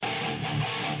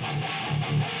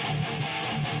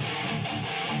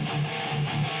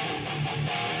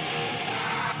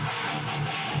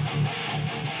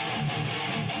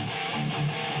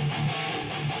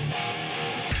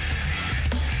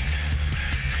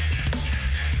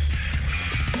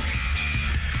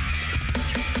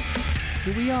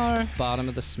Here we are, bottom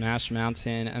of the Smash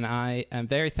Mountain, and I am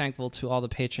very thankful to all the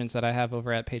patrons that I have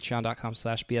over at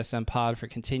patreon.com/bsmpod for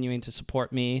continuing to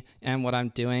support me and what I'm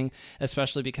doing,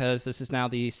 especially because this is now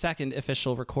the second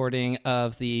official recording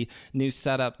of the new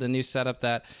setup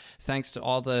that, thanks to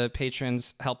all the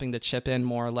patrons helping to chip in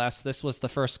more or less, this was the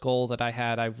first goal that I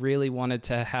had. I really wanted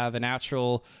to have an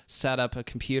actual setup, a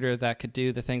computer that could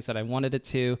do the things that I wanted it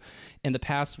to. In the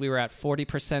past, we were at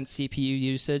 40% CPU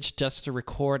usage just to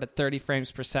record at 30 frames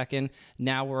per second.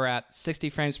 Now we're at 60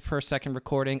 frames per second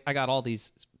recording. I got all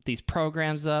these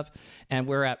programs up, and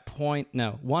we're at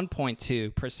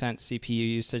 1.2% CPU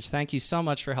usage. Thank you so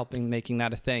much for helping making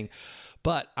that a thing.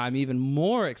 But I'm even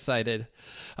more excited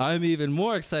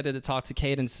to talk to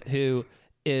Cadence, who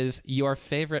is your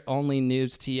favorite Only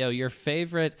Noobs TO, your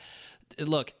favorite.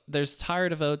 Look, there's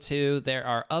Tired of O2. There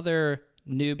are other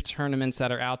noob tournaments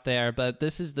that are out there, but the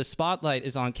spotlight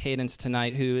is on Cadence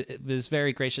tonight, who has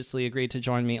very graciously agreed to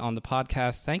join me on the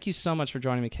podcast. Thank you so much for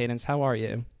joining me, Cadence. How are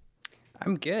you?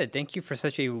 I'm good. Thank you for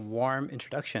such a warm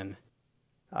introduction.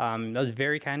 That was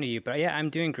very kind of you, but yeah,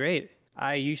 I'm doing great.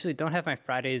 I usually don't have my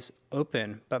Fridays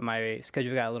open, but my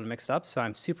schedule got a little mixed up, so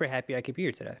I'm super happy I could be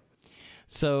here today.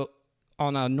 So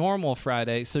on a normal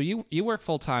Friday, so you work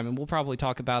full-time, and we'll probably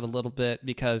talk about a little bit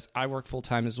because I work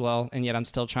full-time as well, and yet I'm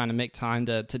still trying to make time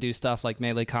to do stuff like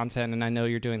Melee content, and I know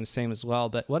you're doing the same as well.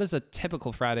 But what does a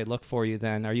typical Friday look for you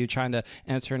then? Are you trying to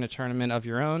enter in a tournament of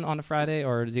your own on a Friday,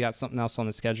 or do you got something else on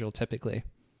the schedule typically?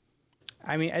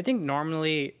 I mean, I think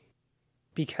normally,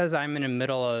 because I'm in the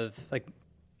middle of,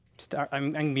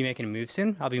 I'm going to be making a move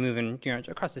soon. I'll be moving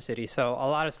across the city, so a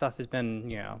lot of stuff has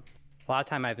been, a lot of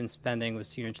time I've been spending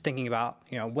was just thinking about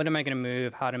when am I going to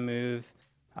move, how to move.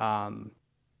 I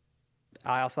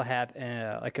also have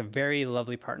a very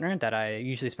lovely partner that I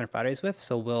usually spend Fridays with,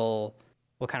 so we'll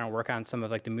kind of work on some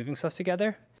of the moving stuff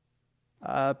together.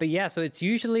 But yeah, so it's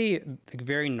usually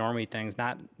very normy things,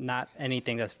 not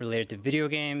anything that's related to video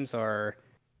games or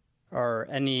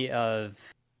any of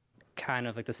kind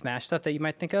of the Smash stuff that you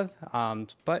might think of.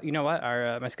 But you know what,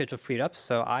 my schedule freed up,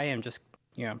 so I am just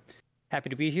happy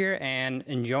to be here and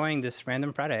enjoying this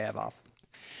random Friday I have off.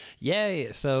 Yay!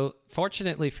 So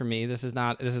fortunately for me, this is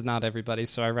not everybody,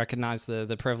 so I recognize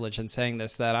the privilege in saying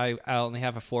this, that I only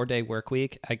have a 4-day work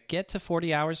week. I get to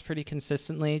 40 hours pretty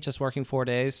consistently, just working 4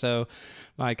 days. So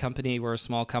my company, we're a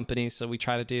small company, so we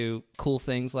try to do cool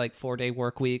things like 4-day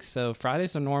work weeks. So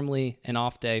Fridays are normally an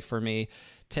off day for me.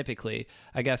 Typically,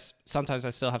 I guess sometimes I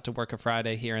still have to work a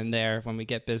Friday here and there when we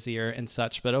get busier and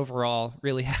such, but overall,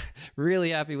 really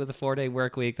happy with the 4-day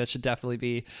work week. That should definitely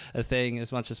be a thing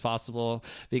as much as possible,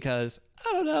 because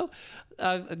I don't know,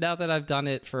 now that I've done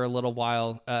it for a little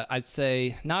while, I'd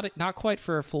say not quite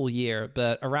for a full year,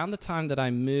 but around the time that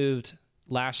I moved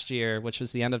last year, which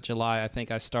was the end of July, I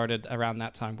think I started around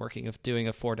that time doing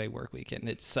a 4-day work week, and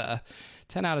it's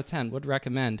 10 out of 10, would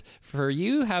recommend. For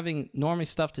you having normally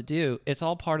stuff to do, it's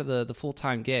all part of the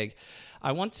full-time gig.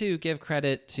 I want to give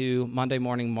credit to Monday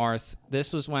Morning Marth.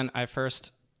 This was when I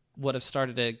first would have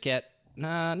started to get,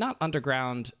 not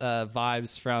underground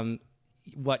vibes from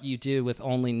what you do with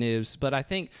Only Noobs, but I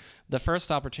think the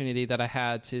first opportunity that I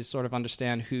had to sort of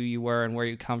understand who you were and where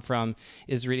you come from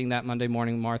is reading that Monday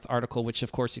Morning Marth article, which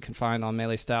of course you can find on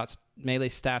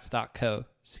meleestats.co.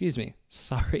 Excuse me.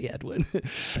 Sorry, Edwin.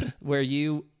 Where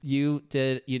you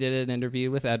did an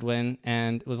interview with Edwin,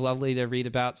 and it was lovely to read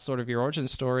about sort of your origin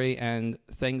story and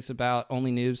things about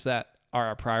Only Noobs that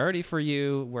are a priority for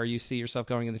you, where you see yourself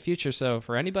going in the future. So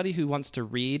for anybody who wants to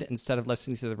read instead of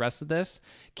listening to the rest of this,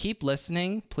 keep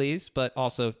listening, please. But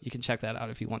also you can check that out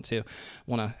if you want to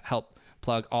help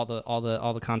plug all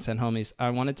the content, homies. I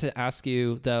wanted to ask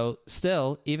you though,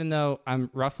 still, even though I'm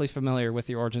roughly familiar with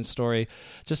your origin story,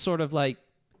 just sort of like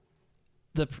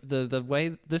the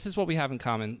way, this is what we have in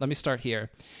common. Let me start here.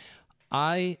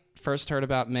 I first heard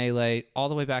about Melee all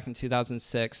the way back in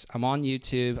 2006. I'm on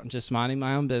YouTube. I'm just minding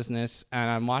my own business, and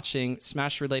I'm watching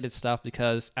Smash-related stuff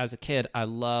because as a kid, I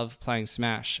love playing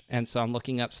Smash. And so I'm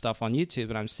looking up stuff on YouTube,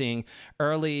 and I'm seeing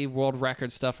early world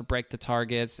record stuff for Break the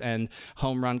Targets and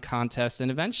home run contests. And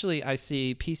eventually, I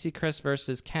see PC Chris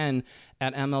versus Ken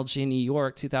at MLG New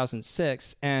York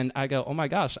 2006, and I go, oh my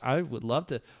gosh, I would love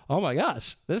to. Oh my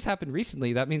gosh, this happened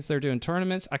recently. That means they're doing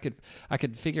tournaments. I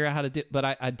could figure out how to do, but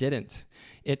I didn't.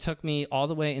 It took me all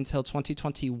the way until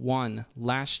 2021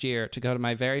 last year to go to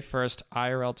my very first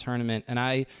IRL tournament, and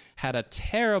I had a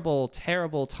terrible,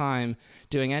 terrible time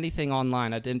doing anything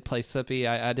online. I didn't play Slippy.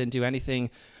 I didn't do anything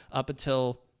up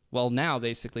until, well, now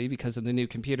basically, because of the new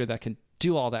computer that can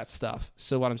do all that stuff.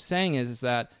 So what I'm saying is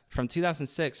that from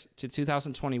 2006 to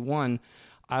 2021,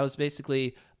 I was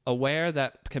basically aware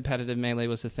that competitive Melee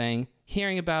was a thing,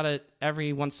 hearing about it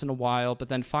every once in a while, but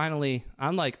then finally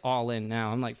I'm like all in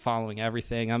now. I'm like following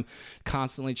everything. I'm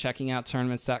constantly checking out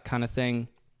tournaments, that kind of thing.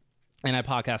 And I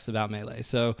podcast about Melee.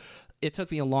 So it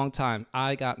took me a long time.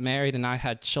 I got married and I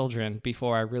had children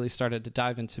before I really started to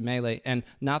dive into Melee. And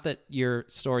not that your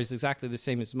story is exactly the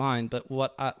same as mine, but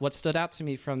what stood out to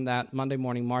me from that Monday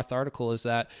Morning Marth article is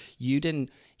that you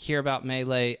didn't hear about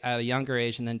Melee at a younger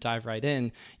age and then dive right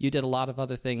in. You did a lot of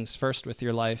other things first with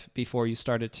your life before you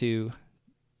started to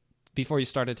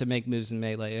make moves in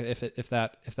Melee, if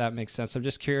that makes sense. I'm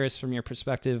just curious from your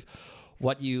perspective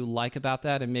what you like about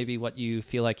that and maybe what you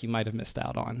feel like you might have missed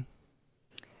out on.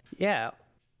 Yeah.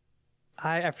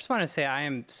 I first want to say I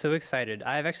am so excited.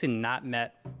 I've actually not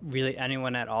met really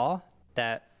anyone at all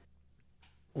that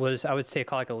was, I would say,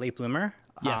 called like a late bloomer.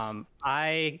 Yes.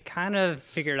 I kind of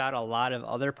figured out a lot of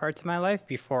other parts of my life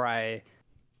before I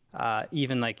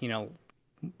even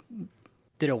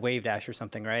did a wave dash or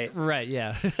something, right? Right,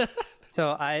 yeah.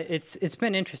 So it's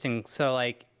been interesting. So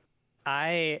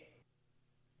in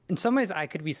some ways I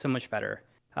could be so much better.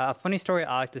 A funny story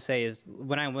I like to say is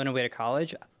when I went away to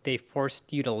college, they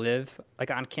forced you to live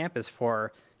like on campus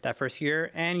for that first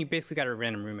year, and you basically got a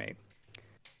random roommate.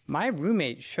 My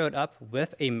roommate showed up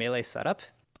with a Melee setup,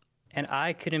 and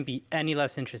I couldn't be any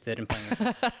less interested in playing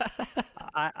it.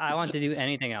 I wanted to do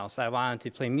anything else. I wanted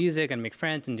to play music and make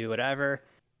friends and do whatever.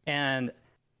 And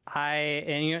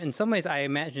in some ways, I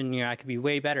imagine I could be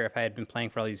way better if I had been playing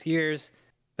for all these years.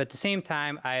 But at the same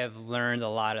time, I have learned a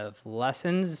lot of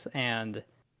lessons and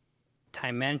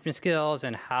time management skills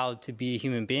and how to be a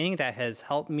human being that has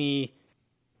helped me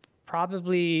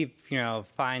probably,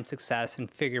 find success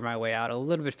and figure my way out a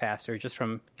little bit faster just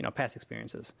from, past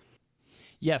experiences.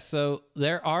 Yes, so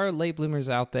there are late bloomers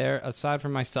out there aside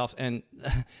from myself. And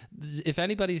if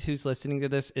anybody who's listening to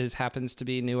this happens to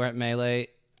be newer at Melee,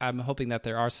 I'm hoping that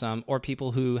there are some, or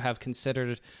people who have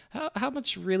considered how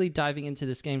much really diving into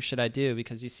this game should I do?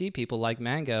 Because you see people like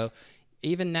Mango,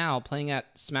 even now playing at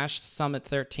Smash Summit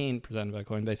 13 presented by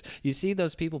Coinbase. You see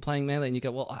those people playing Melee and you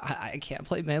go, well, I can't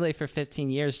play Melee for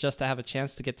 15 years just to have a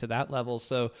chance to get to that level.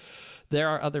 So there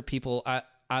are other people.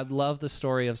 I love the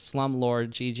story of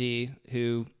Slumlord GG,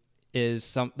 who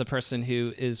is the person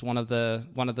who is one of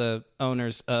the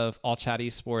owners of All Chat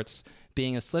Esports.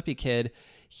 Being a Slippy kid,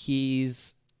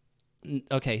 he's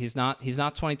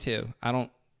not 22.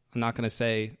 I'm not going to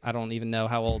say, I don't even know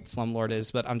how old Slumlord is,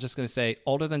 but I'm just going to say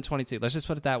older than 22. Let's just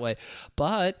put it that way.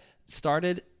 But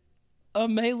started a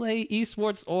Melee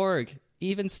esports org,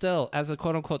 even still, as a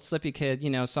quote unquote Slippy kid,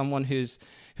 someone who's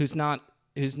not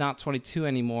 22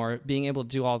 anymore, being able to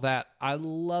do all that. I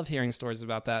love hearing stories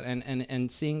about that and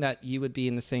seeing that you would be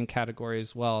in the same category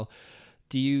as well.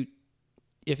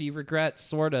 If you regret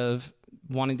sort of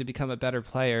wanting to become a better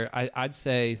player, I'd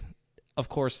say, of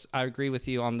course, I agree with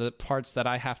you on the parts that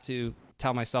I have to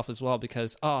tell myself as well,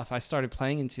 because, if I started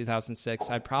playing in 2006,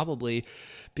 I'd probably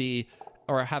be,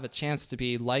 or have a chance to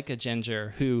be like a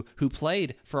Ginger who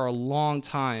played for a long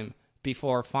time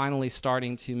before finally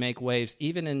starting to make waves,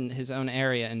 even in his own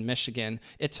area in Michigan.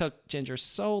 It took Ginger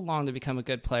so long to become a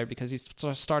good player because he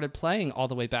started playing all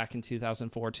the way back in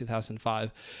 2004,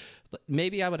 2005.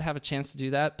 Maybe I would have a chance to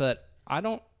do that, but I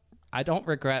don't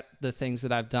regret the things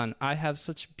that I've done. I have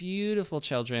such beautiful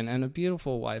children and a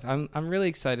beautiful wife. I'm really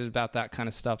excited about that kind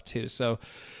of stuff too. So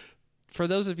for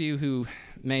those of you who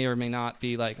may or may not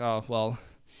be like, oh, well,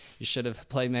 you should have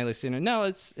played Melee sooner. No,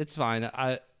 it's fine.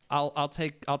 I'll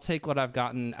take what I've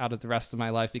gotten out of the rest of my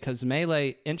life, because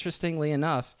Melee, interestingly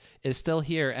enough, is still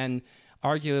here and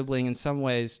arguably in some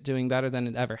ways doing better than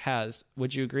it ever has.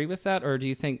 Would you agree with that? Or where do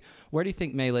you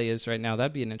think Melee is right now?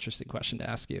 That'd be an interesting question to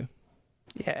ask you.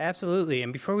 Yeah, absolutely.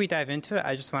 And before we dive into it,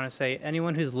 I just want to say,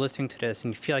 anyone who's listening to this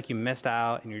and you feel like you missed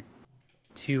out and you're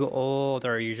too old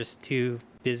or you're just too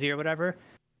busy or whatever,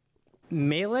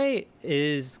 Melee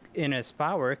is in a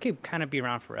spot where it could kind of be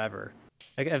around forever.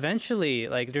 Like eventually,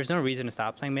 there's no reason to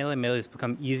stop playing Melee. Melee's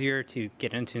become easier to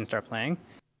get into and start playing.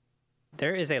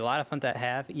 There is a lot of fun to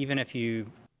have, even if you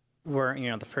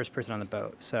weren't, the first person on the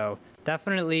boat. So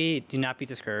definitely do not be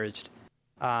discouraged.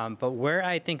 But where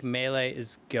I think Melee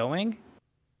is going,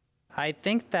 I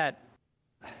think that,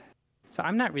 so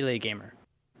I'm not really a gamer,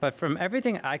 but from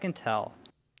everything I can tell,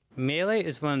 Melee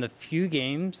is one of the few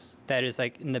games that is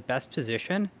in the best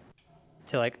position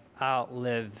to like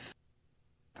outlive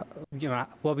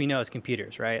what we know as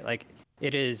computers, right? Like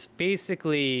it is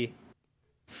basically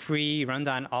free, runs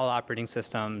on all operating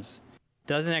systems,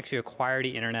 doesn't actually require the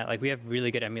internet. Like we have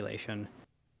really good emulation.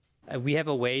 We have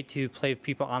a way to play with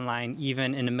people online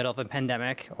even in the middle of a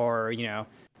pandemic or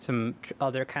some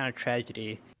other kind of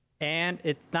tragedy, and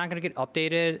it's not going to get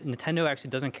updated. Nintendo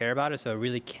actually doesn't care about it, so it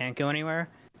really can't go anywhere.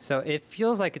 So it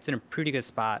feels like it's in a pretty good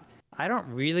spot. I don't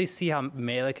really see how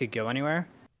Melee could go anywhere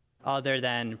other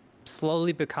than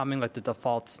slowly becoming like the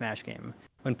default Smash game.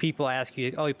 When people ask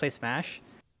you, oh, you play Smash?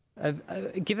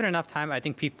 Given enough time, I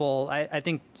think I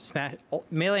think Smash,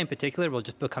 Melee in particular, will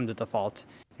just become the default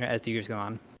as the years go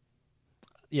on.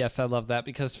 Yes, I love that,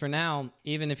 because for now,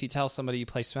 even if you tell somebody you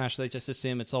play Smash, they just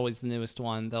assume it's always the newest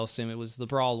one. They'll assume it was the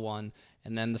Brawl one,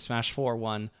 and then the Smash 4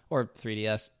 one, or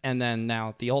 3DS, and then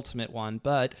now the Ultimate one.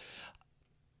 But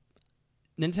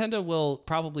Nintendo will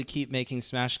probably keep making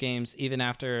Smash games even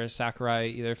after Sakurai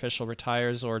either officially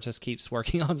retires or just keeps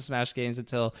working on Smash games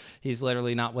until he's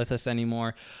literally not with us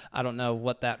anymore. I don't know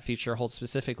what that future holds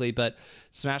specifically, but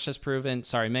Melee,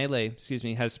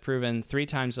 has proven 3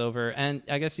 times over, and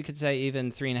I guess you could say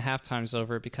even 3.5 times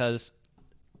over, because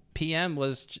PM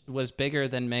was bigger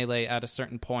than Melee at a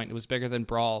certain point. It was bigger than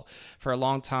Brawl for a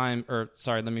long time,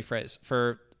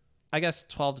 for I guess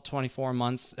 12 to 24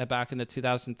 months back in the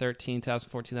 2013,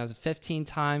 2014, 2015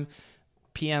 time.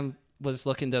 PM was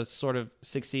looking to sort of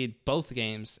succeed both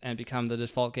games and become the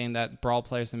default game that Brawl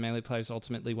players and Melee players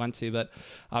ultimately went to, but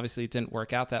obviously it didn't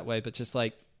work out that way. But just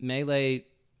like Melee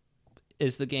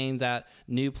is the game that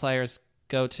new players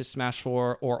go to Smash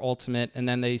 4 or Ultimate, and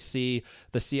then they see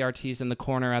the CRTs in the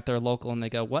corner at their local and they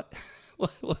go, what?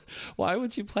 Why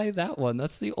would you play that one?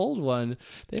 That's the old one.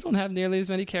 They don't have nearly as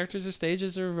many characters or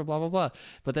stages or blah, blah, blah.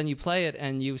 But then you play it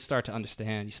and you start to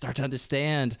understand.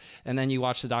 And then you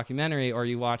watch the documentary, or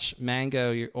you watch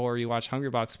Mango, or you watch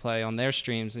Hungrybox play on their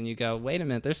streams, and you go, wait a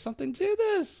minute, there's something to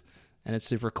this. And it's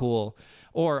super cool.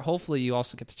 Or hopefully you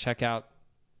also get to check out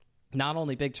not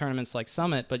only big tournaments like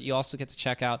Summit, but you also get to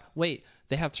check out, wait,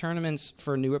 they have tournaments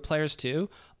for newer players too?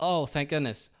 Oh, thank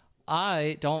goodness.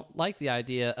 I don't like the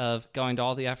idea of going to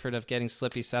all the effort of getting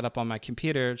Slippy set up on my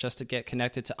computer just to get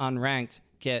connected to Unranked,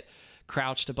 get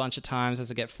crouched a bunch of times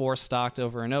as I get 4-stocked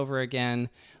over and over again,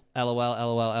 LOL,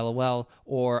 LOL, LOL.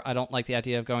 Or I don't like the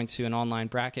idea of going to an online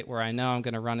bracket where I know I'm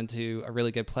going to run into a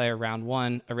really good player round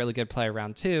 1, a really good player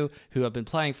round 2, who have been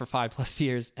playing for 5+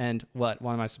 years, and what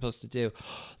am I supposed to do?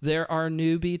 There are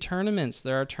newbie tournaments.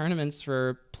 There are tournaments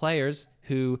for players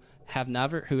who have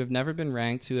never been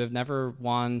ranked, who have never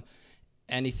won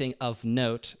anything of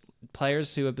note,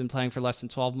 players who have been playing for less than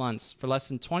 12 months, for less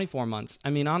than 24 months. I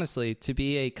mean, honestly, to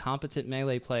be a competent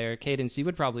Melee player, Cadence, you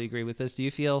would probably agree with this. Do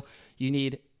you feel you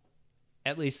need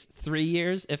at least 3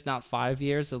 years, if not 5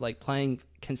 years, of like playing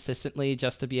consistently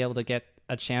just to be able to get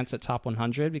a chance at top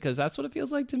 100? Because that's what it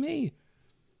feels like to me.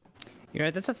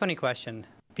 That's a funny question,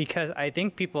 because I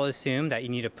think people assume that you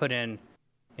need to put in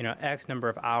X number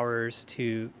of hours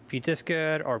to be this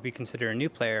good or be considered a new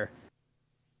player.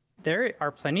 There are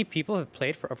plenty of people who have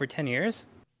played for over 10 years,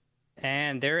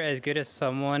 and they're as good as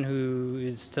someone who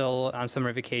is still on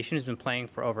summer vacation who's been playing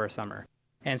for over a summer.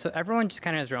 And so everyone just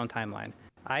kind of has their own timeline.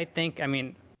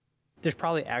 There's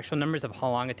probably actual numbers of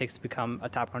how long it takes to become a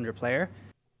top 100 player,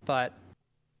 but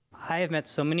I have met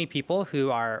so many people who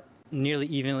are nearly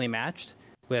evenly matched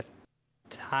with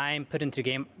time put into the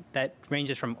game that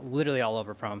ranges from literally all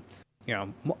over, from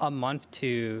a month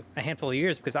to a handful of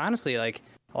years. Because honestly, like,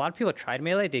 a lot of people tried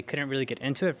Melee, they couldn't really get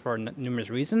into it for numerous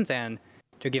reasons, and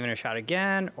they're giving it a shot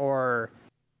again, or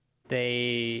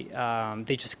they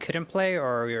just couldn't play,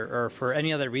 or for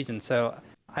any other reason. So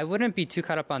I wouldn't be too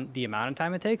caught up on the amount of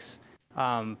time it takes,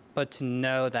 but to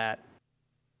know that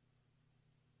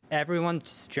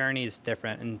everyone's journey is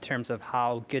different in terms of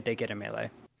how good they get in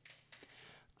Melee.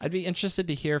 I'd be interested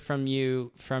to hear from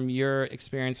you, from your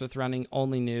experience with running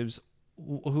Only Noobs.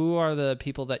 Who are the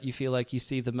people that you feel like you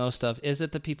see the most of? Is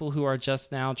it the people who are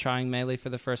just now trying Melee for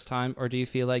the first time, or do you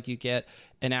feel like you get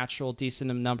an actual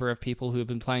decent number of people who have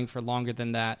been playing for longer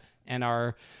than that and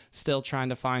are still trying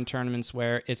to find tournaments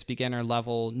where it's beginner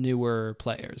level, newer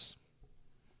players?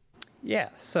 Yeah,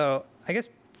 so I guess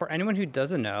for anyone who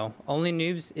doesn't know, Only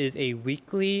Noobs is a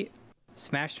weekly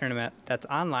Smash tournament that's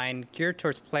online, geared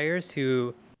towards players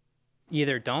who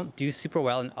either don't do super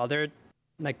well in other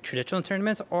like traditional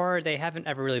tournaments, or they haven't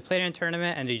ever really played in a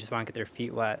tournament and they just want to get their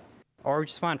feet wet, or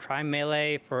just want to try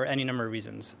Melee for any number of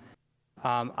reasons.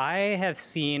 I have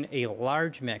seen a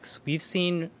large mix. We've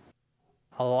seen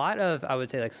a lot of, I would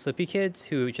say, like Slippy kids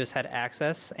who just had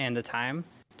access and the time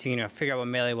to figure out what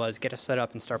Melee was, get it set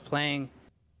up and start playing.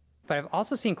 but I've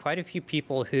also seen quite a few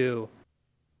people who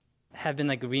have been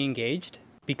like re-engaged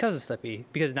because of Slippy,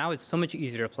 because now it's so much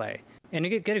easier to play. And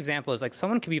a good example is like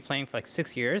someone could be playing for like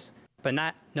 6 years, but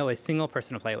not know a single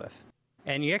person to play with.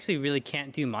 And you actually really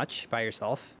can't do much by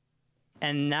yourself.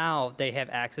 And now they have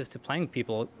access to playing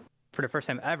people for the first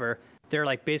time ever. They're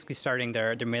like basically starting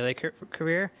their Melee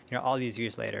career, all these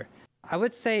years later. I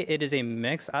would say it is a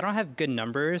mix. I don't have good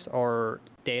numbers or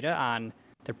data on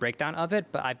the breakdown of it,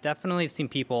 but I've definitely seen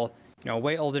people,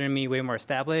 way older than me, way more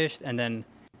established, and then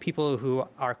people who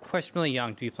are questionably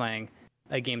young to be playing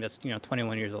a game that's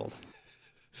 21 years old.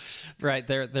 Right,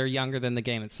 they're younger than the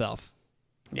game itself.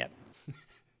 Yep.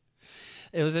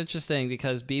 It was interesting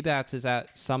because BBATS is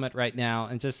at Summit right now,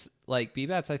 and just like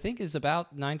BBATS, I think is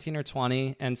about 19 or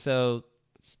 20, and so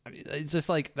it's just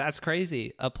like that's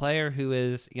crazy. A player who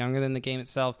is younger than the game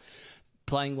itself,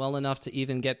 playing well enough to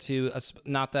even get to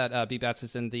not that BBATS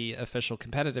is in the official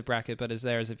competitive bracket, but is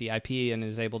there as a VIP and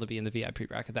is able to be in the VIP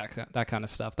bracket, that kind of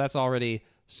stuff. That's already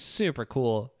super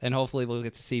cool, and hopefully we'll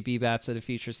get to see BBATS at a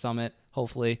future Summit.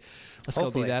 Hopefully.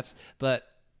 Go BBATS. But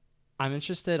I'm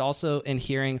interested also in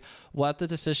hearing what the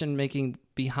decision making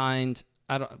behind,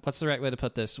 what's the right way to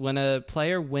put this? When a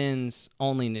player wins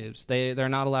only noobs, they're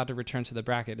not allowed to return to the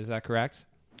bracket. Is that correct?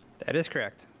 That is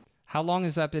correct. How long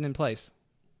has that been in place?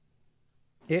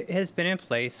 It has been in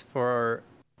place for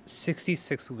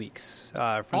 66 weeks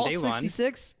from all day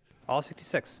 66? One. All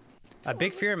 66. A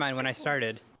big fear of mine when I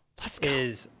started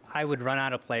is I would run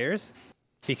out of players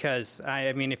because,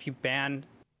 I mean, if you ban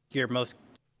your most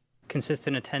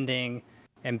consistent attending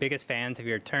and biggest fans of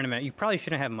your tournament, you probably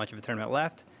shouldn't have much of a tournament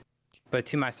left. But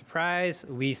to my surprise,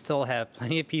 we still have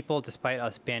plenty of people despite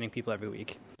us banning people every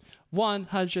week.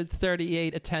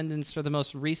 138 attendance for the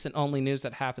most recent only news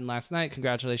that happened last night.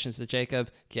 Congratulations to Jacob.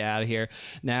 Get out of here.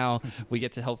 Now we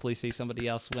get to hopefully see somebody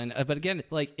else win. But again,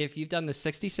 like if you've done this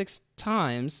 66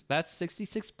 times, that's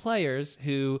 66 players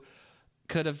who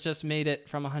could have just made it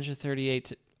from 138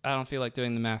 to, I don't feel like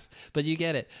doing the math, but you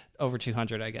get it. Over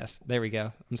 200, I guess. There we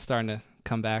go. I'm starting to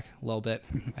come back a little bit.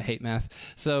 I hate math.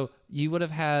 So you would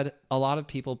have had a lot of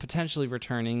people potentially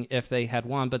returning if they had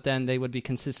won, but then they would be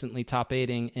consistently top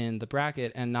 8ing in the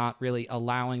bracket and not really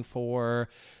allowing for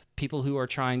people who are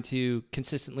trying to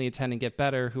consistently attend and get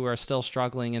better, who are still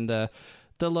struggling in the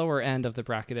lower end of the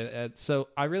bracket. So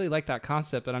I really like that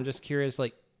concept, but I'm just curious,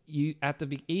 like you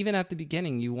even at the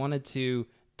beginning, you wanted to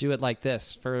do it like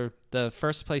this for the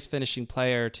first place finishing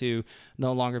player to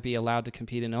no longer be allowed to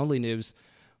compete in only noobs.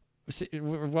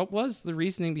 What was the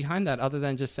reasoning behind that other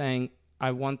than just saying,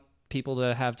 I want people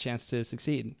to have a chance to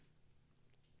succeed?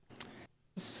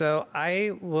 So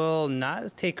I will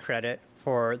not take credit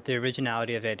for the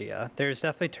originality of the idea. There's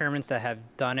definitely tournaments that have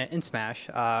done it in Smash.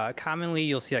 Commonly,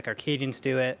 you'll see like Arcadians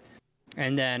do it.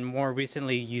 And then more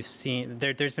recently, you've seen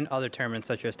there's been other tournaments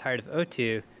such as Tired of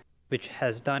O2, which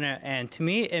has done it. And to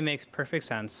me, it makes perfect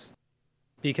sense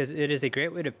because it is a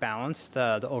great way to balance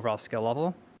the overall skill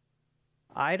level.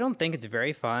 I don't think it's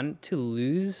very fun to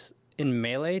lose in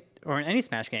Melee or in any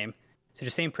Smash game to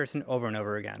the same person over and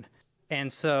over again.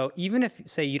 And so even if,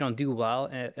 say, you don't do well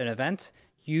at an event,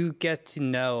 you get to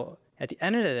know at the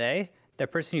end of the day,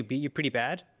 that person who beat you pretty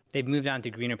bad, they've moved on to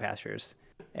greener pastures.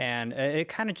 And it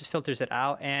kind of just filters it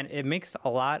out, and it makes a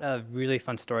lot of really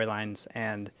fun storylines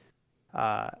and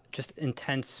just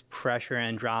intense pressure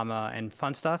and drama and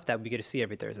fun stuff that we get to see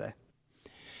every Thursday.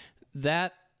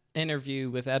 That interview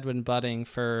with Edwin Budding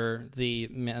for the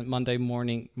Monday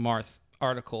Morning Marth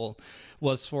article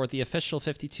was for the official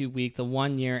 52 week, the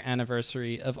 1 year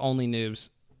anniversary of Only Noobs.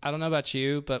 I don't know about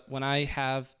you, but when I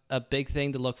have a big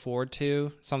thing to look forward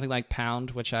to, something like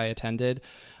Pound, which I attended,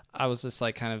 I was just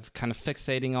like kind of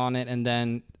fixating on it, and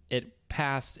then it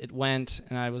passed, it went,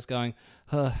 and I was going,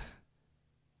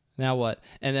 now what?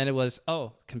 And then it was,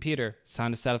 computer, it's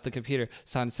time to set up the computer,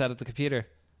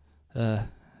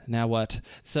 now what?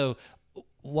 So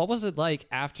what was it like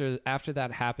after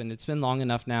that happened? It's been long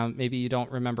enough now. Maybe you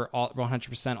don't remember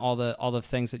 100% all the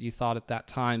things that you thought at that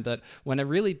time, but when a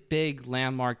really big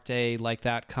landmark day like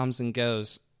that comes and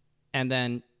goes, and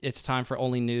then it's time for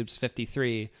Only Noobs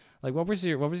 53, like what was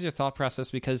your thought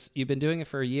process? Because you've been doing it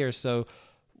for a year, so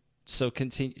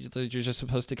continue. You're just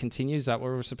supposed to continue. Is that what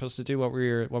we're supposed to do? What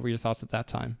were your thoughts at that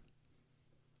time?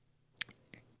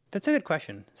 That's a good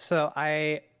question. So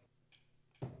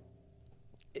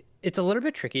it's a little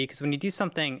bit tricky because when you do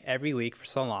something every week for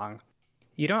so long,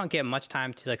 you don't get much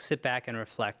time to like sit back and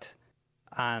reflect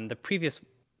on the previous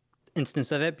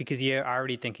instance of it because you're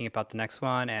already thinking about the next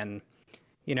one, and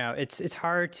it's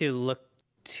hard to look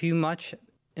too much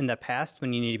in the past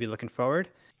when you need to be looking forward.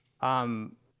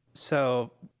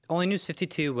 So Only Noobs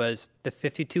 52 was the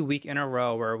 52 week in a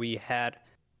row where we had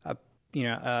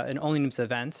an Only Noobs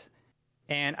event.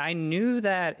 And I knew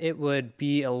that it would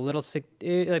be a little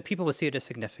like people would see it as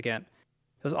significant.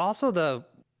 It was also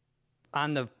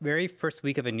on the very first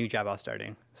week of a new job I was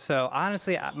starting. So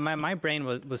honestly, my brain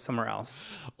was somewhere else.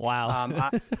 Wow.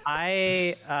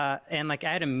 I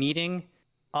had a meeting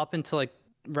up until like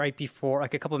right before,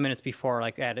 like a couple of minutes before,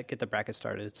 like I had to get the bracket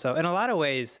started. So in a lot of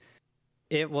ways,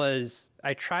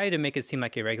 I tried to make it seem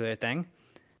like a regular thing.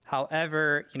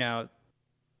 However,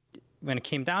 when it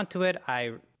came down to it,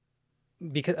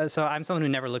 so I'm someone who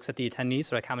never looks at the attendees,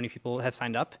 so like how many people have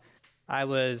signed up. I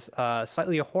was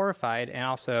slightly horrified and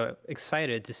also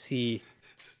excited to see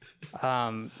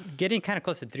getting kind of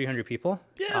close to 300 people.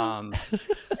 Yes.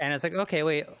 And it's like, okay,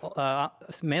 wait,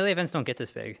 Melee events don't get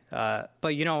this big.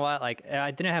 But you know what? Like,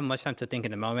 I didn't have much time to think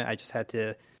in the moment. I just had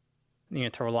to,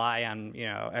 to rely on,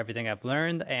 everything I've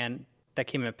learned, and that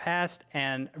came in past.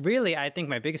 And really, I think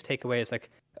my biggest takeaway is like,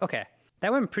 okay,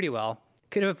 that went pretty well.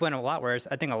 Could have went a lot worse.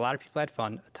 I think a lot of people had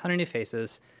fun, a ton of new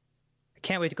faces. I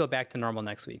can't wait to go back to normal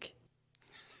next week.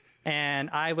 And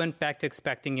I went back to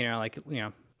expecting,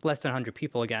 less than 100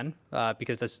 people again,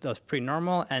 because that was pretty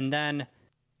normal. And then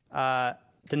the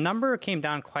number came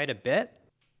down quite a bit,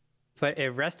 but it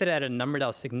rested at a number that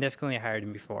was significantly higher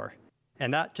than before.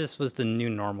 And that just was the new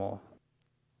normal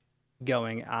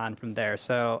going on from there.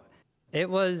 So it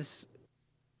was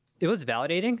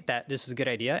validating that this was a good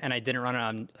idea, and I didn't run it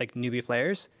on like newbie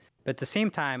players. But at the same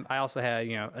time, I also had,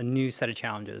 a new set of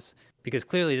challenges, because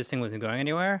clearly this thing wasn't going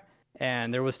anywhere,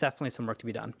 and there was definitely some work to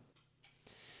be done.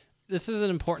 This is an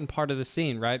important part of the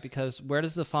scene, right? Because where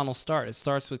does the funnel start? It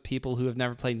starts with people who have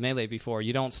never played Melee before.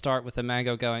 You don't start with a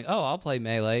Mango going, oh, I'll play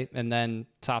Melee, and then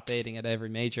top 8ing at every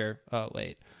major. Oh,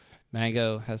 wait.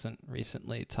 Mango hasn't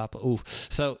recently top... Ooh.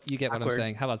 So you get what I'm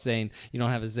saying. How about Zane? You don't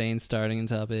have a Zane starting and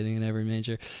top 8ing in every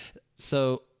major.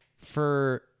 So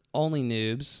for Only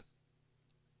Noobs,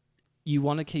 you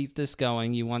want to keep this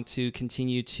going. You want to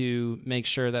continue to make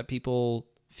sure that people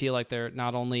feel like they're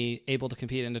not only able to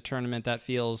compete in a tournament that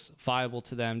feels viable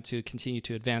to them to continue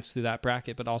to advance through that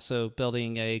bracket, but also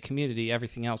building a community,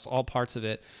 everything else, all parts of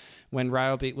it. When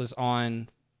Ryobeat was on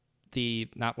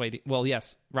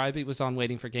Ryobeat was on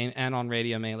Waiting for Game and on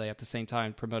Radio Melee at the same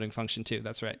time promoting Function 2.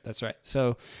 That's right.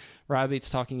 So Ryobeat's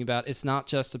talking about, it's not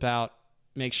just about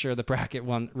make sure the bracket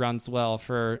one runs well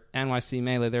for NYC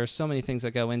Melee. There are so many things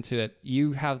that go into it.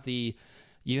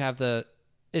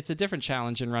 It's a different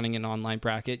challenge in running an online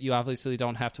bracket. You obviously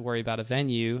don't have to worry about a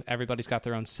venue. Everybody's got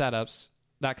their own setups,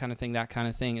 that kind of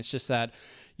thing. It's just that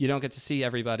you don't get to see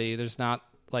everybody. There's not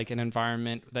like an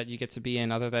environment that you get to be in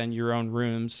other than your own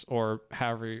rooms, or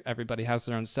however everybody has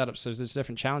their own setup. So there's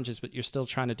different challenges, but you're still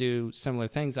trying to do similar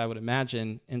things, I would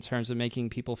imagine, in terms of making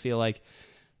people feel like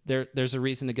there's a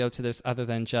reason to go to this other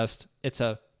than just it's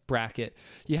a bracket.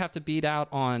 You have to beat out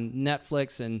on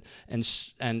Netflix and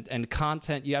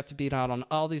content. You have to beat out on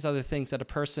all these other things that a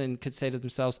person could say to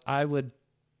themselves, I would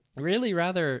really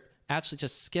rather actually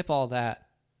just skip all that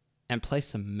and play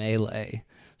some Melee.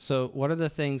 So what are the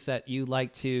things that you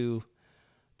like to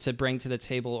bring to the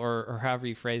table, or however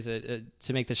you phrase it,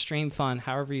 to make the stream fun,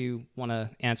 however you want to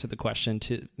answer the question,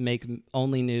 to make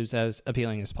Only Noobs as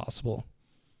appealing as possible?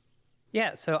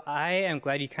 Yeah, so I am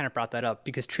glad you kind of brought that up,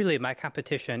 because truly my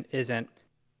competition isn't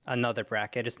another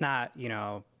bracket. It's not,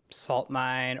 Salt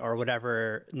Mine or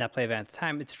whatever Netplay event at the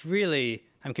time. It's really,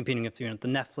 I'm competing with the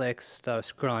Netflix stuff,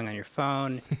 scrolling on your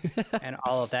phone and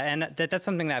all of that. And that's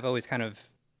something that I've always kind of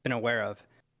been aware of.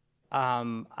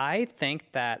 I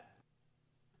think that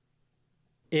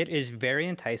it is very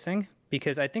enticing,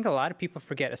 because I think a lot of people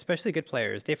forget, especially good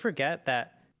players, they forget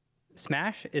that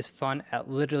Smash is fun at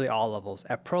literally all levels,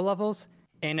 at pro levels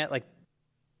and at like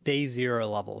day 0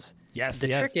 levels. The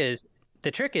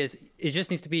trick is it just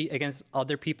needs to be against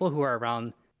other people who are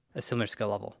around a similar skill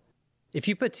level. If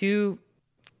you put 2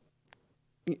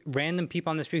 random people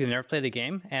on the street who never play the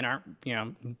game and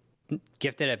aren't,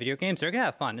 gifted at video games, they're gonna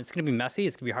have fun. It's gonna be messy,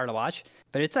 it's gonna be hard to watch,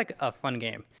 but it's like a fun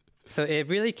game. So it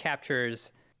really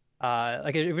captures,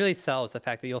 it really sells the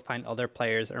fact that you'll find other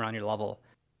players around your level.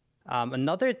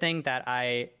 Another thing that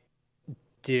I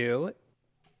do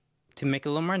to make it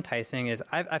a little more enticing is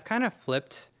I've kind of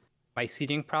flipped my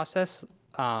seeding process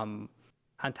on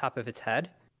top of its head.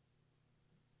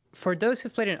 For those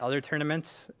who've played in other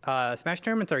tournaments, Smash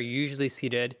tournaments are usually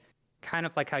seeded kind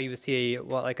of like how you would see a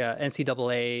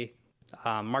NCAA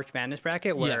March Madness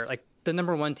bracket, where like the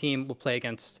number 1 team will play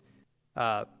against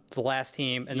the last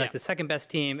team, and like the second best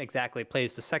team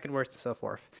plays the second worst, and so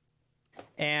forth.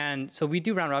 And so we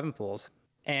do round robin pools,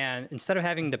 and instead of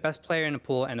having the best player in a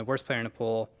pool and the worst player in a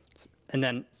pool, and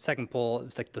then second pool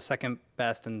is like the second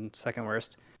best and second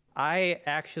worst. I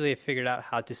actually figured out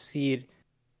how to seed,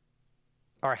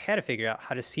 or had to figure out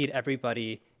how to seed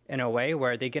everybody in a way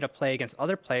where they get to play against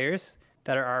other players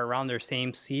that are around their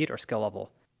same seed or skill level.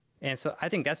 And so I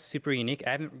think that's super unique.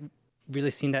 I haven't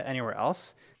really seen that anywhere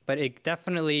else, but it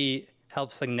definitely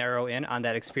helps like narrow in on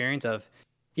that experience of,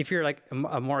 if you're like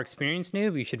a more experienced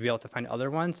noob, you should be able to find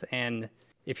other ones. And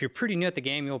if you're pretty new at the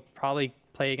game, you'll probably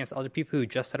play against other people who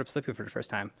just set up Slippery for the first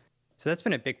time. So that's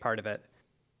been a big part of it.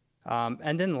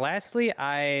 And then lastly,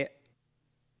 I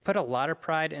put a lot of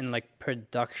pride in like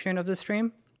production of the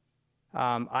stream.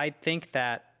 I think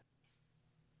that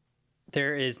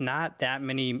there is not that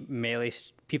many Melee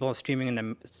people streaming in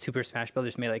the Super Smash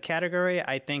Bros. Melee category.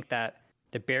 I think that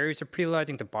the barriers are pretty low. I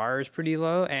think the bar is pretty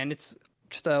low, and it's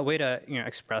just a way to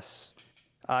express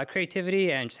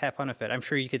creativity and just have fun with it. I'm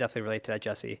sure you could definitely relate to that,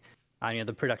 Jesse, on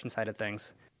the production side of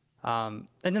things. And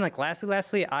then like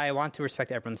lastly, I want to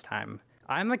respect everyone's time.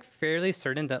 I'm like fairly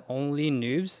certain that Only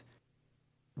Noobs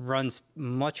runs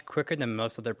much quicker than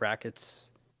most of their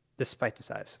brackets, despite the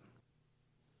size.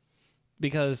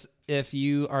 Because if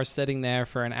you are sitting there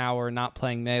for an hour not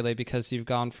playing Melee because you've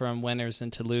gone from winners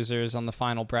into losers on the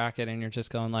final bracket and you're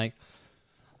just going like,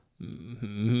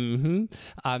 I'm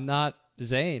not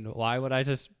Zane. Why would I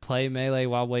just play Melee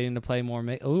while waiting to play more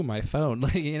Melee? Oh, my phone.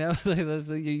 Like, you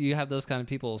have those kind of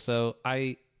people. So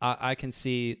I can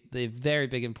see the very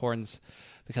big importance,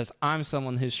 because I'm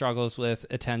someone who struggles with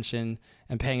attention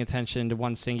and paying attention to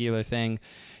one singular thing.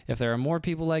 If there are more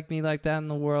people like me like that in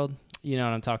the world, you know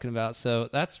what I'm talking about. So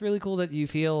that's really cool that you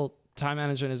feel time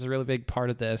management is a really big part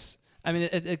of this. I mean,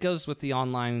 it goes with the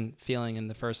online feeling in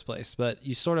the first place, but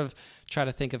you sort of try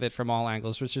to think of it from all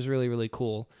angles, which is really, really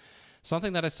cool.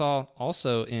 Something that I saw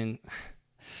also in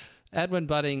Edwin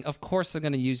Budding, of course I'm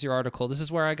going to use your article. This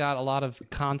is where I got a lot of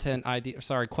question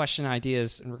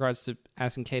ideas in regards to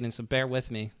asking Caden, so bear with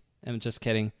me. I'm just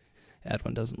kidding.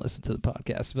 Edwin doesn't listen to the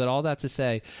podcast. But all that to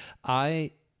say,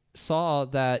 I saw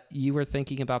that you were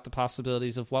thinking about the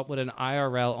possibilities of what would an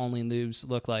IRL only noobs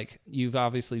look like. You've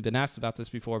obviously been asked about this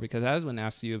before because Edwin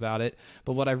asked you about it.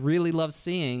 But what I really loved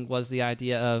seeing was the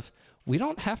idea of, we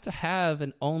don't have to have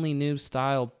an only noob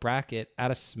style bracket at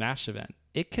a Smash event.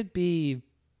 It could be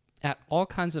at all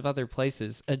kinds of other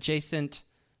places, adjacent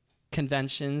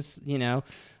conventions,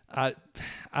 I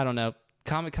don't know.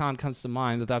 Comic-Con comes to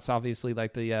mind, but that's obviously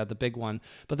like the big one.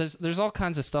 But there's all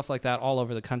kinds of stuff like that all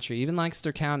over the country. Even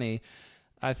Lancaster County,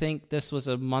 I think this was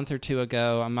a month or two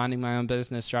ago, I'm minding my own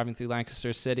business driving through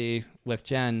Lancaster City with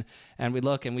Jen, and we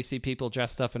look and we see people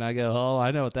dressed up, and I go, oh,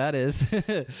 I know what that is.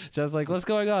 Just like, what's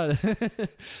going on?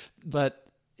 But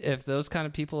if those kind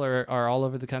of people are all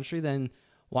over the country, then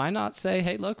why not say,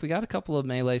 hey, look, we got a couple of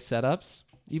Melee setups.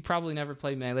 You probably never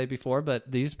played Melee before, but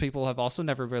these people have also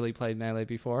never really played Melee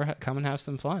before. Come and have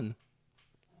some fun.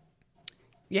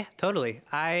 Yeah, totally.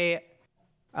 I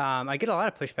get a lot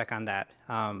of pushback on that.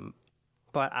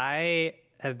 But I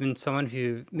have been someone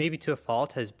who, maybe to a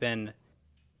fault, has been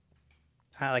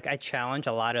I challenge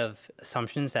a lot of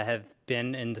assumptions that have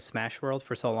been in the Smash world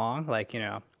for so long. Like,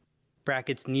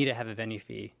 brackets need to have a venue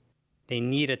fee. They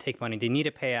need to take money. They need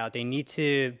to pay out. They need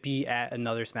to be at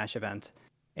another Smash event.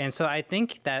 And so I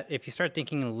think that if you start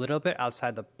thinking a little bit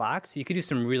outside the box, you could do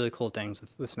some really cool things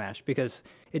with Smash, because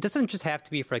it doesn't just have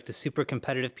to be for like the super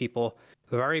competitive people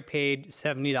who have already paid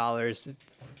 $70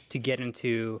 to get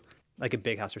into like a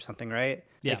big house or something, right?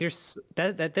 Yeah.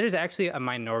 Like there's actually a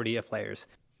minority of players.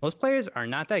 Most players are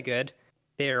not that good.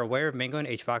 They are aware of Mango and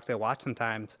HBox. They watch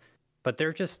sometimes, but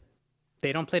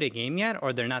they don't play the game yet,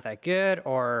 or they're not that good,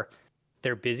 or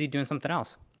they're busy doing something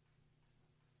else.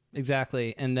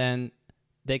 Exactly. And then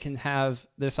they can have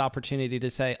this opportunity to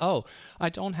say, oh, I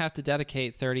don't have to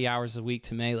dedicate 30 hours a week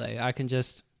to Melee. I can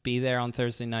just be there on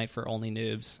Thursday night for Only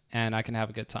Noobs, and I can have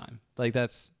a good time. Like,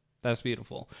 that's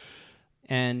beautiful.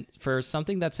 And for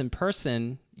something that's in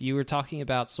person, you were talking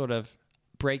about sort of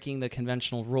breaking the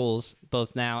conventional rules,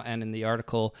 both now and in the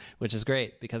article, which is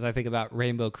great, because I think about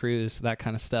Rainbow Cruise, that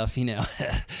kind of stuff,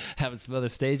 having some other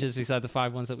stages beside the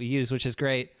 5 ones that we use, which is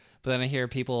great. But then I hear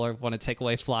people want to take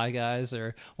away Fly Guys,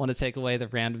 or want to take away the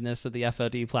randomness of the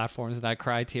FOD platforms, and I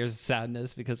cry tears of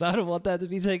sadness because I don't want that to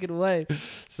be taken away.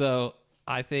 So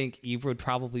I think you would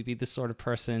probably be the sort of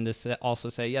person to also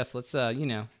say, yes, let's,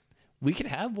 we could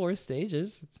have more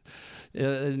stages.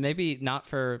 Maybe not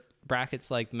for brackets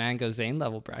like Mango Zane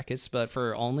level brackets, but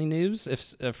for Only Noobs,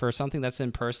 if for something that's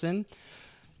in person,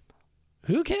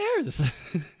 who cares?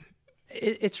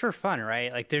 It's for fun,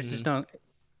 right? Like, there's just no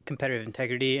competitive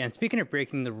integrity. And speaking of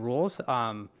breaking the rules,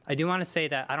 I do want to say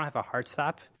that I don't have a hard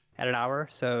stop at an hour.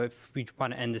 So if we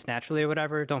want to end this naturally or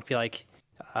whatever, don't feel like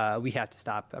we have to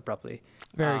stop abruptly.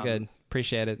 Very good.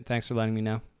 Appreciate it. Thanks for letting me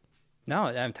know.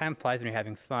 No, time flies when you're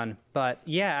having fun. But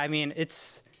yeah, I mean,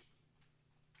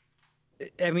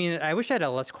 I wish I had a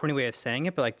less corny way of saying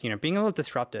it, but like, being a little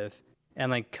disruptive and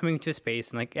like coming to a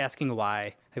space and like asking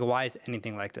why is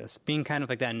anything like this? Being kind of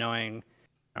like that annoying,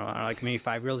 like maybe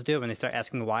 5-year-olds do when they start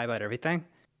asking why about everything.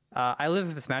 I live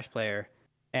with a Smash player,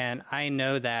 and I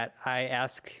know that I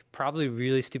ask probably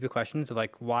really stupid questions of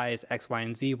like, why is X, Y,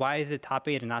 and Z? Why is it top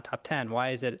 8 and not top 10?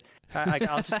 Why is it?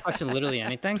 I'll just question literally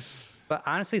anything. But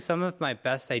honestly, some of my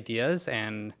best ideas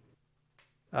and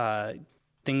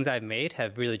things I've made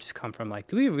have really just come from like,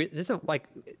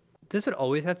 does it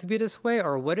always have to be this way,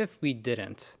 or what if we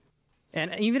didn't?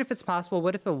 And even if it's possible,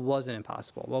 what if it wasn't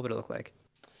impossible? What would it look like?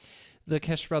 The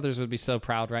Kish brothers would be so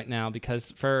proud right now,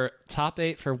 because for top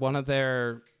 8 for one of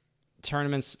their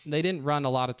tournaments, they didn't run a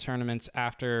lot of tournaments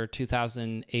after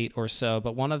 2008 or so,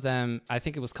 but one of them, I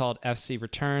think it was called FC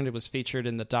Returned. It was featured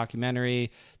in the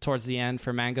documentary towards the end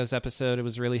for Mango's episode. It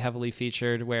was really heavily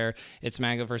featured, where it's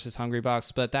Mango versus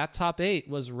Hungrybox. But that top 8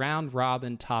 was round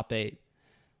robin top 8.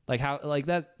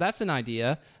 That's an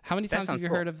idea. How many times have you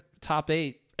heard of top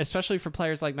 8, especially for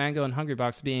players like Mango and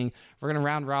Hungrybox, being we're going to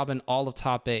round robin all of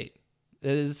top 8?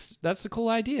 That's a cool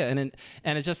idea,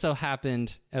 and it just so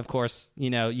happened, of course,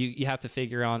 you have to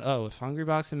figure on, if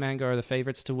Hungrybox and Mango are the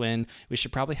favorites to win, we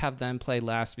should probably have them play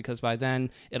last, because by then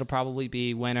it'll probably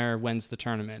be winner wins the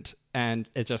tournament. And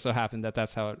it just so happened that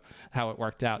that's how it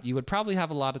worked out. You would probably have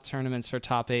a lot of tournaments for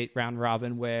top 8 round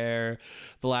robin where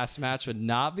the last match would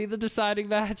not be the deciding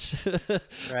match.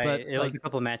 Right. But it was a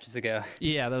couple matches ago.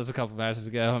 Yeah, that was a couple matches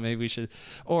ago. Maybe we should,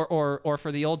 or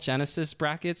for the old Genesis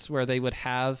brackets where they would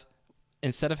have,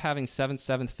 instead of having 7th,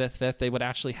 7th, 5th, 5th, they would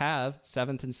actually have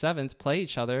 7th and 7th play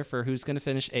each other for who's going to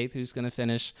finish 8th, who's going to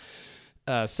finish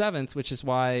 7th, which is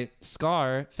why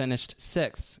Scar finished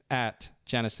 6th at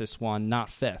Genesis 1, not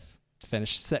 5th.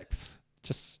 Finished 6th.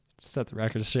 Just set the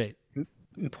record straight.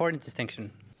 Important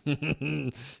distinction.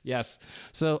 Yes.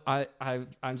 So I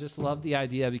just love the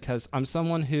idea, because I'm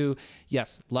someone who,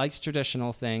 yes, likes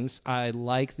traditional things. I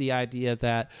like the idea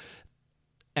that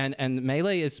And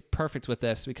Melee is perfect with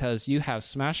this, because you have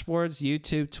Smashboards,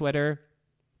 YouTube, Twitter,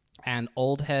 and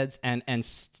old heads and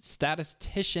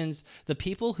statisticians, the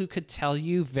people who could tell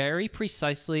you very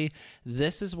precisely,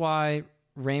 this is why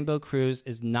Rainbow Cruise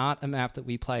is not a map that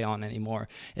we play on anymore.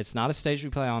 It's not a stage we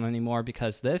play on anymore,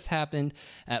 because this happened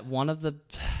at one of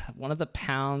the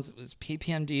pounds. It was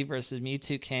PPMD versus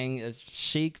Mewtwo King,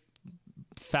 Sheik,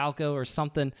 Falco, or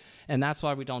something, and that's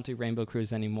why we don't do Rainbow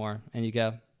Cruise anymore. And you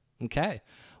go, okay,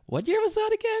 what year was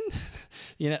that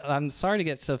again? I'm sorry to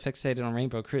get so fixated on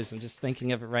Rainbow Cruise. I'm just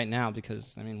thinking of it right now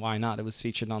because, why not? It was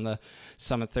featured on the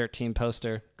Summit 13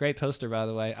 poster. Great poster, by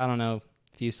the way. I don't know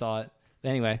if you saw it.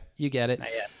 Anyway, you get it.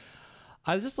 Not yet.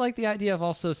 I just like the idea of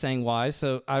also saying why.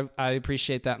 So I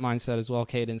appreciate that mindset as well,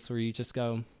 Cadence, where you just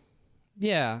go,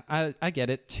 yeah, I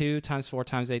get it. 2 times 4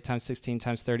 times 8 times 16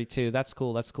 times 32. That's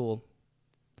cool. That's cool.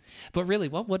 But really,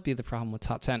 what would be the problem with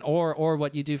top 10? Or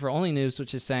what you do for Only News,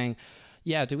 which is saying,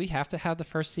 yeah, do we have to have the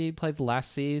first seed play the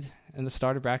last seed in the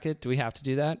starter bracket? Do we have to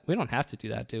do that? We don't have to do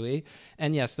that, do we?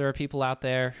 And yes, there are people out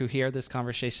there who hear this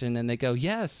conversation and they go,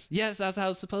 yes, that's how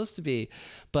it's supposed to be.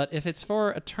 But if it's for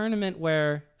a tournament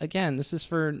where, again, this is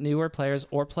for newer players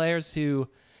or players who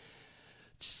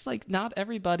just like, not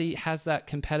everybody has that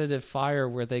competitive fire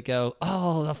where they go,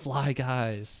 oh, the Fly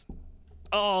Guys.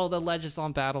 Oh, the Ledges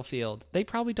on Battlefield. They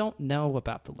probably don't know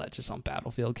about the Ledges on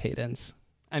Battlefield, Cadence.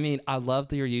 I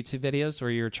loved your YouTube videos where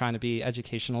you're trying to be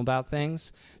educational about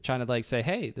things, trying to say,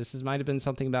 hey, might have been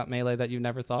something about Melee that you've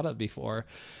never thought of before.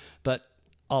 But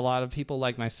a lot of people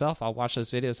like myself, I'll watch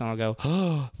those videos and I'll go,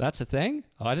 oh, that's a thing?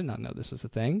 Oh, I did not know this was a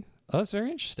thing. Oh, that's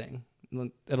very interesting.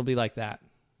 It'll be like that.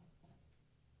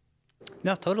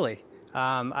 No, totally.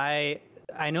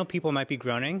 I know people might be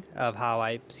groaning of how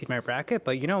I see my bracket,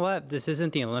 but you know what? This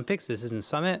isn't the Olympics. This isn't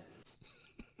Summit.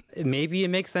 Maybe it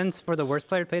makes sense for the worst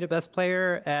player to play the best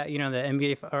player at, the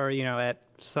NBA or, at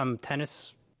some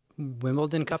tennis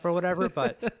Wimbledon Cup or whatever.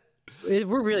 But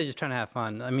we're really just trying to have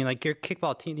fun. Your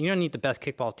kickball team, you don't need the best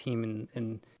kickball team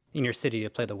in your city to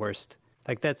play the worst.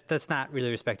 That's not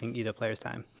really respecting either player's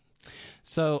time.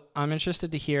 So I'm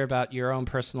interested to hear about your own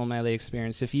personal Melee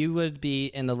experience. If you would be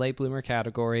in the late bloomer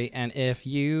category, and if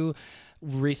you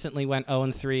recently went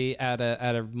 0-3 at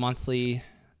a monthly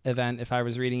event, if I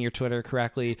was reading your Twitter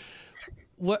correctly,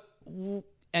 and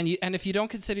if you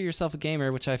don't consider yourself a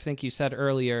gamer, which I think you said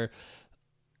earlier,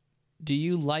 do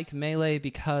you like Melee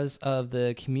because of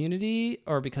the community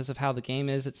or because of how the game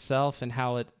is itself and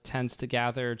how it tends to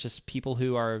gather just people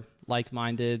who are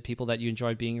like-minded, people that you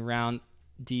enjoy being around?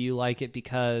 Do you like it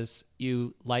because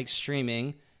you like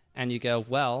streaming and you go,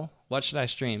 well, what should I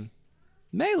stream?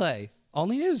 Melee,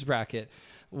 only news bracket.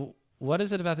 What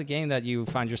is it about the game that you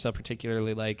find yourself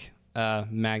particularly like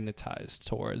magnetized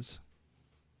towards?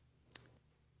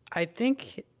 I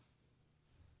think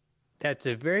that's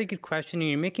a very good question, and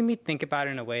you're making me think about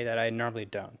it in a way that I normally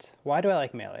don't. Why do I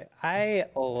like Melee? I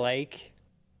like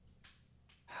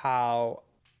how...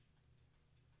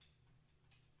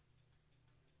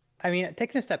 I mean,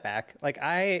 taking a step back, like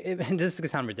and this is gonna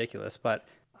sound ridiculous, but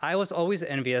I was always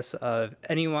envious of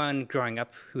anyone growing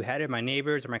up who had it, my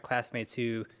neighbors or my classmates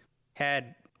who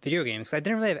had video games. I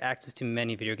didn't really have access to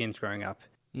many video games growing up.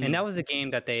 And that was a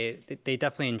game that they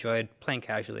definitely enjoyed playing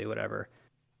casually, whatever.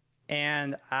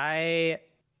 And I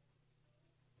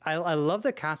love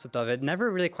the concept of it.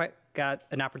 Never really quite got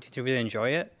an opportunity to really enjoy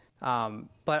it.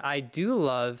 But I do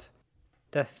love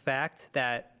the fact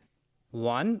that,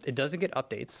 one, it doesn't get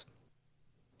updates.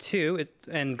 Two,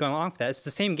 and going along with that, it's the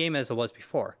same game as it was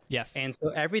before. Yes. And so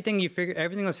everything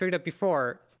that was figured out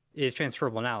before is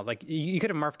transferable now. Like you could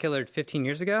have Marv Killered 15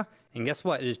 years ago, and guess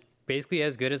what? It is basically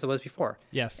as good as it was before.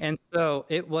 Yes. And so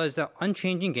it was an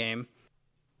unchanging game,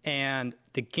 and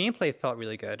the gameplay felt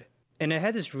really good. And it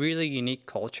had this really unique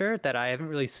culture that I haven't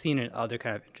really seen in other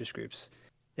kind of interest groups.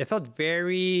 It felt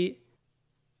it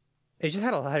just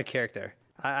had a lot of character.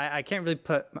 I can't really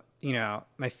put,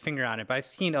 my finger on it, but I've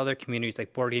seen other communities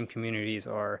like board game communities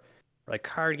or like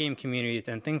card game communities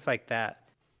and things like that.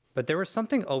 But there was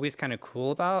something always kind of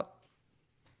cool about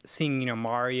seeing,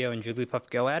 Mario and Jigglypuff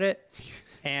go at it.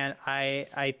 And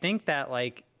I think that,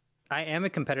 like, I am a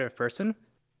competitive person,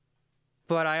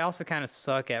 but I also kind of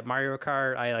suck at Mario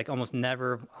Kart. I, like, almost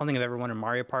never, I don't think I've ever won a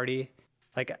Mario Party.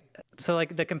 Like, so,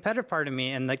 like, the competitive part of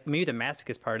me and, like, maybe the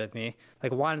masochist part of me,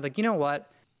 like, wanted, like, you know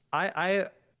what?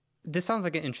 This sounds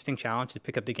like an interesting challenge to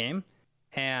pick up the game.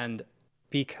 And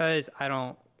because I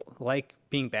don't like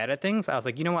being bad at things, I was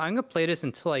like, you know what? I'm going to play this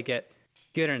until I get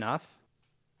good enough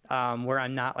where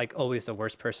I'm not, like, always the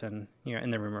worst person, in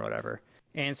the room or whatever.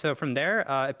 And so from there,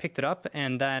 I picked it up,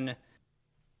 and then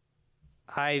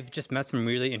I've just met some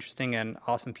really interesting and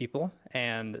awesome people,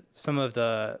 and some of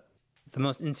the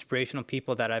most inspirational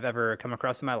people that I've ever come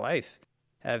across in my life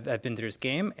have been through this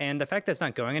game. And the fact that it's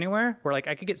not going anywhere, where like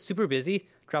I could get super busy,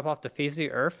 drop off the face of the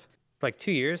earth for like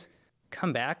 2 years,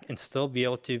 come back and still be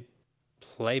able to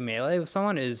play Melee with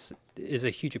someone is a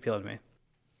huge appeal to me.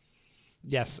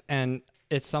 Yes, and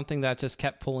it's something that just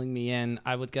kept pulling me in.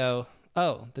 I would go,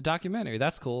 oh, the documentary,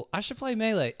 that's cool. I should play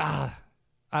Melee. I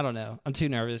don't know. I'm too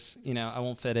nervous. I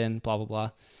won't fit in, blah, blah, blah.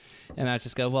 And I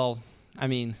just go, well, I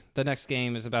mean, the next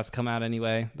game is about to come out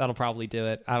anyway. That'll probably do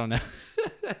it. I don't know.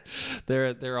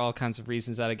 There are all kinds of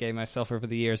reasons that I gave myself over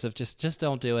the years of just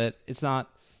don't do it. It's not,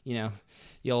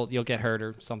 you'll get hurt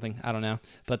or something. I don't know.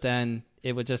 But then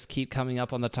it would just keep coming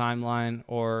up on the timeline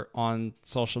or on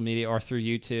social media or through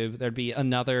YouTube. There'd be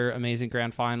another amazing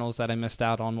grand finals that I missed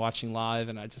out on watching live,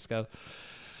 and I just go,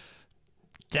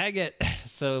 dang it.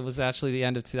 So it was actually the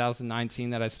end of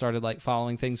 2019 that I started like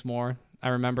following things more. I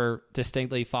remember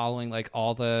distinctly following like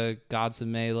all the Gods of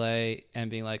Melee and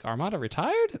being like, Armada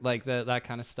retired? Like that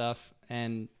kind of stuff.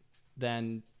 And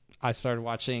then I started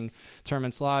watching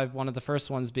tournaments live. One of the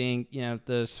first ones being,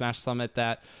 the Smash Summit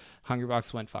that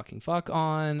Hungrybox went fuck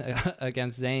on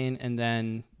against Zane. And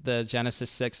then the Genesis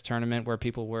 6 tournament where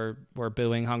people were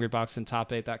booing Hungrybox in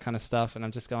top 8, that kind of stuff. And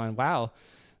I'm just going, wow,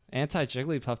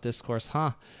 anti-Jigglypuff discourse,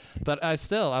 huh? But I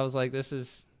was like, this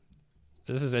is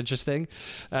interesting.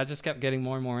 I just kept getting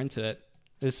more and more into it.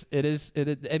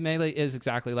 Melee is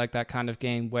exactly like that kind of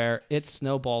game where it's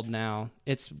snowballed now.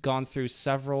 It's gone through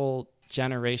several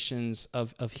generations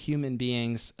of human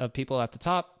beings, of people at the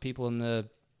top, people in the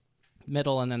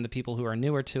middle, and then the people who are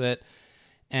newer to it,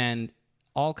 and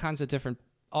all kinds of different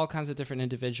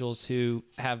individuals who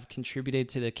have contributed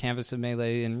to the canvas of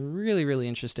Melee in really, really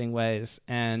interesting ways.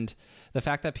 And the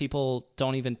fact that people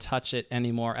don't even touch it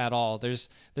anymore at all. There's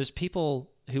people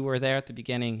who were there at the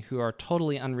beginning who are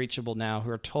totally unreachable now,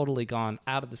 who are totally gone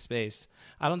out of the space.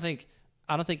 I don't think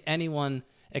anyone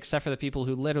except for the people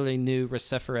who literally knew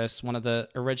Reciferous, one of the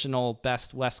original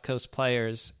best West Coast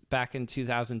players back in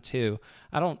 2002.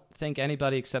 I don't think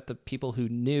anybody except the people who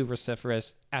knew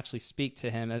Reciferous actually speak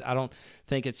to him. I don't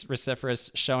think it's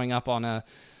Reciferous showing up on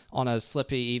a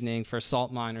slippy evening for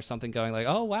Salt Mine or something going like,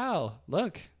 oh, wow,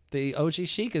 look, the OG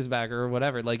Sheik is back or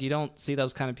whatever. Like, you don't see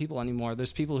those kind of people anymore.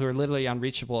 There's people who are literally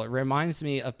unreachable. It reminds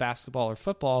me of basketball or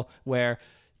football where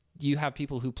you have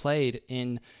people who played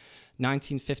in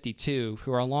 1952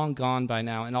 who are long gone by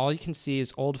now, and all you can see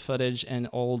is old footage and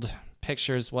old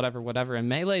pictures, whatever. And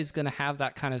Melee is going to have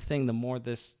that kind of thing the more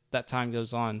that time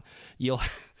goes on.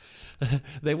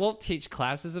 They won't teach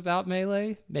classes about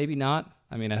Melee. Maybe not.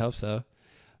 I mean, I hope so.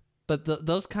 But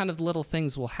those kind of little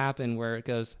things will happen where it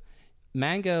goes,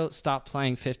 Mango stopped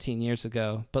playing 15 years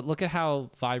ago, but look at how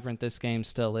vibrant this game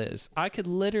still is. I could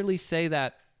literally say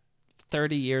that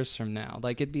 30 years from now.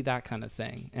 Like, it'd be that kind of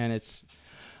thing. And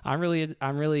I'm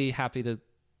really happy to,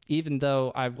 even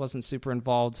though I wasn't super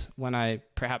involved when I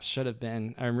perhaps should have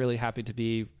been, I'm really happy to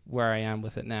be where I am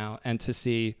with it now and to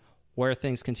see where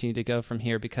things continue to go from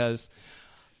here, because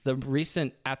the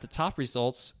recent at the top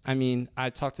results, I mean,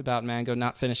 I talked about Mango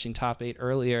not finishing top 8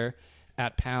 earlier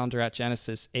at Pound or at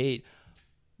Genesis 8.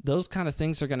 Those kind of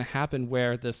things are going to happen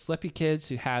where the Slippy kids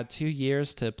who had 2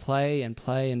 years to play and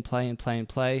play and play and play and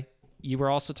play. You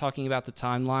were also talking about the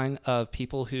timeline of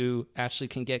people who actually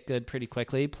can get good pretty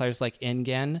quickly. Players like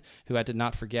Ingen, who I did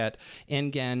not forget.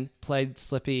 Ingen played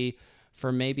Slippy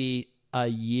for maybe a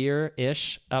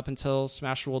year-ish up until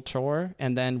Smash World Tour,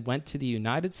 and then went to the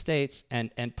United States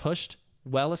and pushed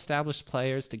well-established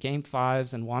players to Game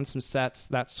 5s and won some sets,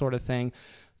 that sort of thing.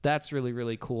 That's really,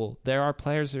 really cool. There are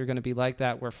players that are going to be like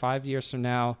that where 5 years from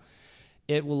now,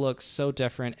 it will look so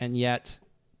different, and yet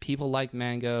people like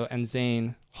Mango and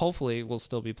Zane hopefully will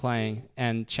still be playing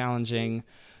and challenging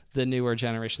the newer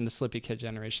generation, the Slippy Kid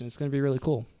generation. It's going to be really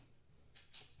cool.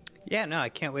 Yeah, no, I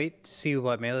can't wait to see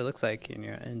what Melee looks like in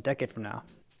a decade from now.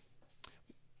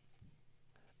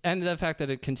 And the fact that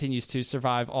it continues to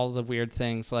survive all the weird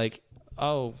things like,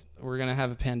 oh, we're going to have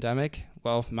a pandemic?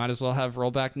 Well, might as well have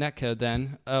rollback netcode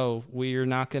then. Oh, we're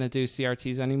not going to do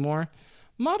CRTs anymore?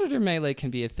 Monitor Melee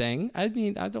can be a thing. I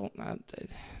mean,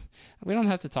 we don't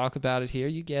have to talk about it here.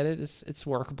 You get it. It's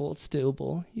workable. It's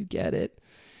doable. You get it.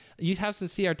 You have some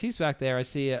CRTs back there, I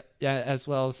see, as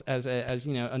well as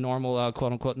you know, a normal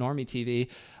quote unquote normie TV.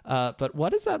 But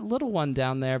what is that little one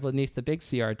down there beneath the big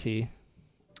CRT?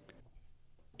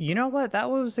 You know what?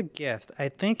 That was a gift. I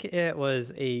think it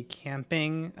was a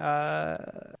camping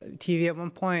TV at one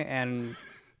point, and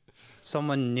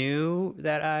someone knew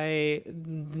that I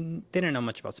didn't know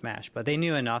much about Smash, but they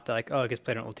knew enough that, like, oh, it gets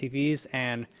played on old TVs.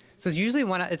 And so it's usually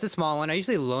it's a small one. I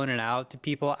usually loan it out to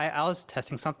people. I was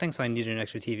testing something, so I needed an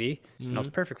extra TV, and it was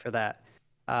perfect for that.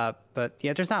 But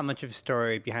yeah, there's not much of a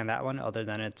story behind that one other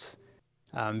than it's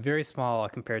very small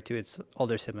compared to its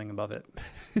older sibling above it.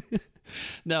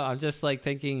 No, I'm just like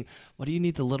thinking, what do you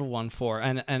need the little one for?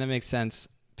 And it makes sense.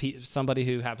 Somebody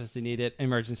who happens to need it,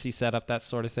 emergency setup, that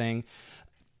sort of thing.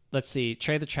 Let's see,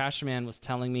 Trey the Trash Man was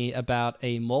telling me about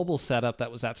a mobile setup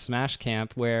that was at Smash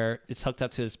Camp where it's hooked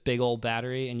up to this big old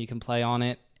battery and you can play on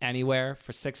it anywhere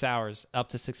for 6 hours, up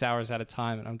to 6 hours at a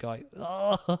time. And I'm going,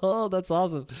 oh, that's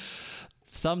awesome.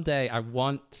 Someday I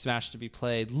want Smash to be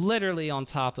played literally on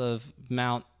top of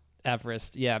Mount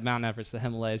Everest. Yeah, Mount Everest, the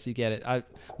Himalayas, you get it. I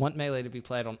want Melee to be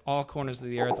played on all corners of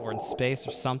the earth or in space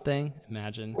or something.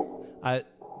 Imagine.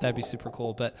 That'd be super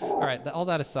cool. But all right, all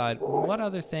that aside, what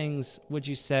other things would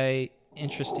you say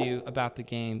interest you about the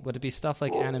game? Would it be stuff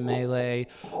like Animelee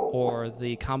or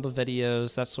the combo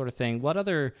videos, that sort of thing? What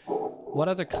other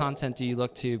content do you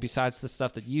look to besides the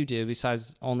stuff that you do,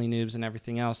 besides Only Noobs and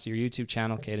everything else? Your YouTube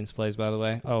channel, Cadence Plays, by the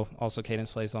way. Oh, also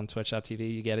Cadence Plays on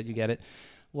Twitch.tv. You get it.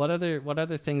 What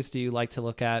other things do you like to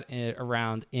look at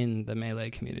around in the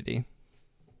Melee community?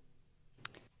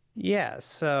 Yeah,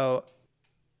 so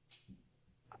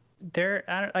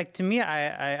to me,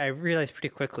 I realized pretty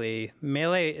quickly,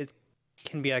 Melee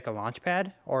can be like a launch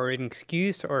pad or an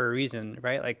excuse or a reason,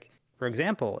 right? Like, for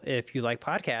example, if you like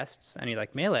podcasts and you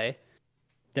like Melee,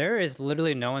 there is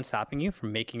literally no one stopping you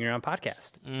from making your own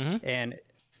podcast. Mm-hmm. And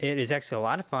it is actually a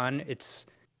lot of fun.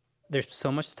 There's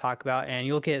so much to talk about, and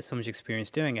you'll get so much experience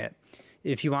doing it.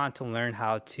 If you want to learn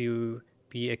how to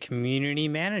be a community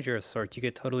manager of sorts, you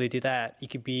could totally do that.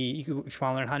 If you want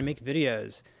to learn how to make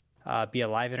videos, be a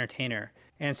live entertainer.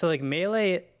 And so like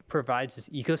Melee provides this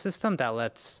ecosystem that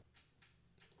lets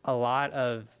a lot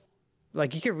of,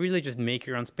 like, you could really just make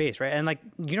your own space, right? And like,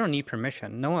 you don't need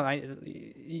permission.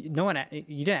 You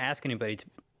didn't ask anybody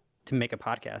to make a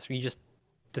thumbs. You just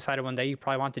decided one day you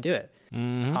probably want to do it.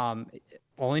 Mm-hmm.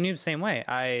 Only Noob, same way.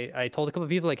 I told a couple of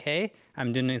people, like, hey,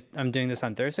 I'm doing this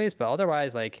on Thursdays, but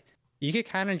otherwise, like, you could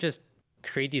kind of just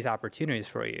create these opportunities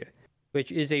for you,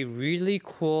 which is a really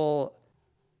cool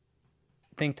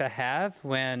thing to have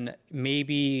when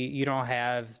maybe you don't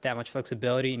have that much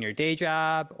flexibility in your day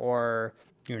job, or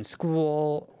you're in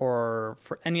school, or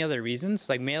for any other reasons.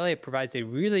 Like, Melee provides a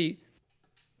really,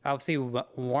 obviously,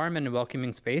 warm and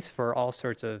welcoming space for all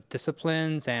sorts of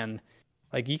disciplines, and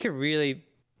like, you could really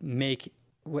make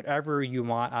whatever you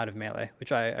want out of Melee,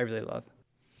 which I really love.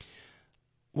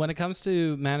 When it comes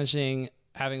to managing,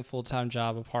 having a full-time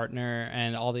job, a partner,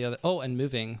 and all the other, and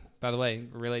moving, by the way,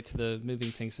 relate to the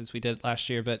moving thing since we did it last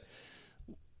year, but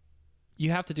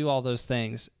you have to do all those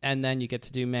things, and then you get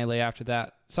to do Melee after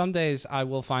that. Some days I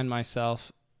will find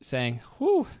myself saying,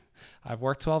 whew, I've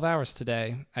worked 12 hours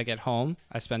today. I get home,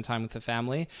 I spend time with the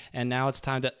family, and now it's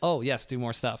time to, oh yes, do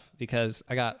more stuff because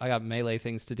I got Melee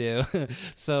things to do.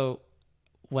 So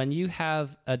when you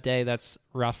have a day that's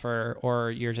rougher,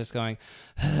 or you're just going,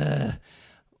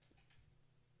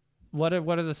 what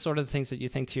are the sort of things that you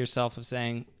think to yourself of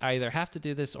saying, I either have to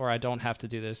do this or I don't have to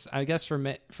do this? I guess for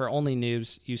Only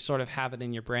Noobs, you sort of have it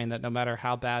in your brain that no matter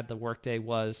how bad the workday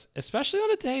was, especially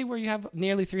on a day where you have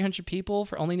nearly 300 people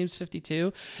for Only Noobs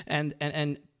 52,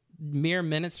 and mere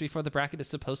minutes before the bracket is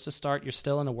supposed to start, you're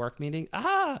still in a work meeting.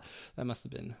 That must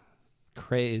have been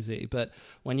crazy. But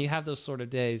when you have those sort of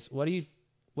days, what do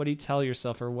you tell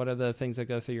yourself, or what are the things that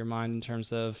go through your mind in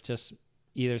terms of just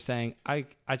either saying, I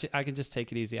can just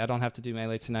take it easy, I don't have to do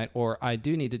Melee tonight, or I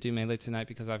do need to do Melee tonight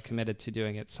because I've committed to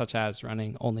doing it, such as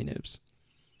running Only Noobs?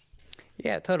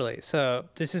 Yeah, totally. So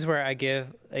this is where I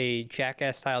give a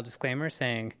Jackass-style disclaimer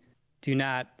saying, do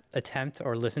not attempt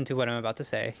or listen to what I'm about to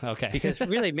say. Okay. Because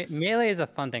really, Melee is a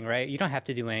fun thing, right? You don't have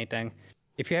to do anything.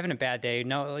 If you're having a bad day,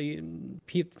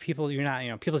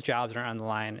 people's jobs aren't on the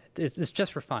line. It's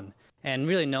just for fun. And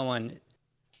really, no one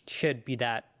should be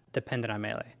that dependent on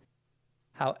Melee.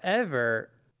 However,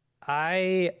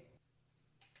 I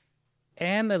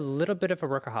am a little bit of a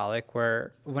workaholic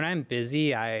where when I'm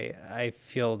busy, I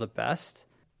feel the best.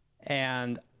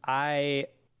 And I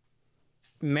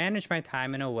manage my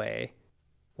time in a way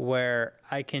where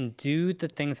I can do the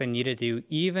things I need to do,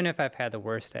 even if I've had the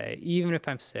worst day, even if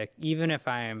I'm sick, even if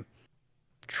I'm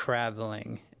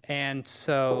traveling. And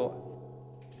so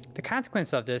the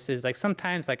consequence of this is, like,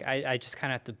 sometimes, like, I just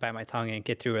kind of have to bite my tongue and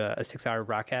get through a 6-hour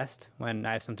broadcast when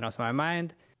I have something else on my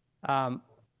mind. But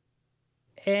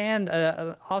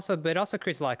it also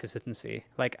creates a lot of consistency.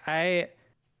 Like, I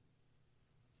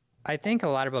think a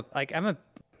lot about, like, I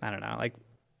don't know, like,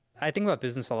 I think about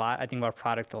business a lot. I think about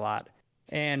product a lot.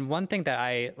 And one thing that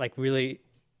I, like, really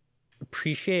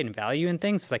appreciate and value in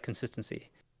things is, like, consistency.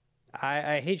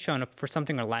 I hate showing up for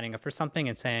something or lining up for something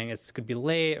and saying it's going to be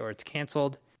late or it's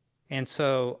canceled. And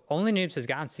so Only Noobs has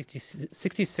gotten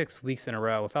 66 weeks in a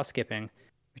row without skipping,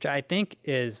 which I think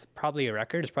is probably a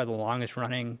record. It's probably the longest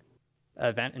running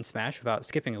event in Smash without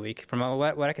skipping a week, from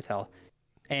what I could tell.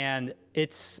 And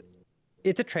it's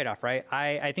a trade-off, right?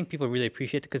 I think people really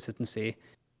appreciate the consistency.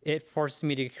 It forces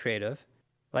me to get creative.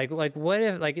 Like what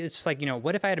if, like, it's just like,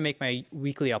 what if I had to make my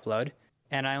weekly upload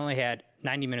and I only had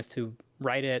 90 minutes to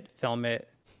write it, film it,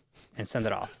 and send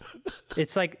it off?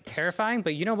 It's, like, terrifying,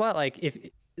 but you know what?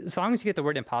 Like, as long as you get the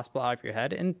word impossible out of your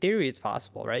head, in theory, it's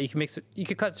possible, right? You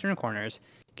can cut certain corners,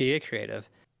 you get creative.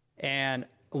 And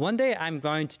one day I'm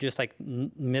going to just, like,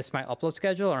 miss my upload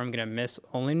schedule, or I'm going to miss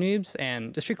Only Noobs,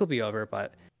 and the streak will be over.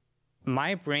 But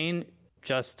my brain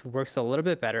just works a little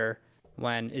bit better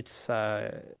when it's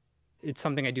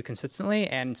something I do consistently,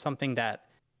 and something that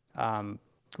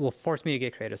will force me to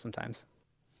get creative sometimes.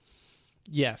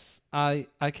 Yes, I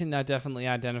can definitely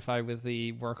identify with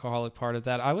the workaholic part of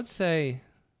that. I would say,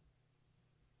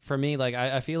 for me, like,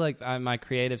 I feel like my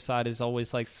creative side is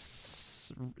always, like,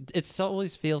 it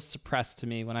always feels suppressed to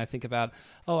me when I think about,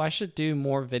 I should do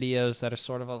more videos that are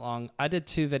sort of along. I did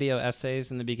 2 video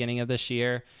essays in the beginning of this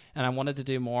year, and I wanted to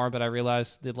do more, but I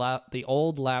realized the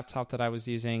old laptop that I was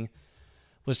using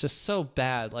was just so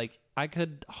bad. Like, I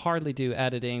could hardly do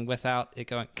editing without it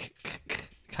going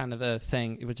kind of a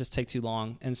thing. It would just take too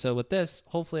long. And so with this,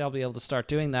 hopefully I'll be able to start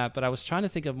doing that. But I was trying to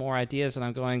think of more ideas, and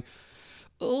I'm going,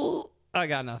 I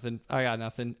got nothing.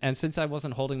 And since I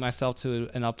wasn't holding myself to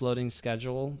an uploading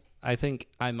schedule, I think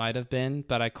I might have been,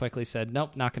 but I quickly said,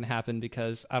 nope, not going to happen,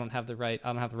 because I don't have the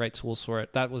right tools for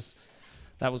it. That was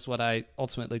what I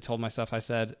ultimately told myself. I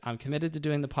said, I'm committed to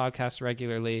doing the podcast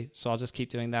regularly, so I'll just keep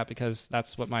doing that, because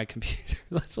that's what my computer,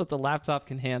 that's what the laptop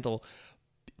can handle.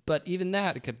 But even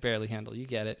that, it could barely handle. You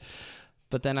get it.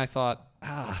 But then I thought,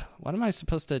 what am I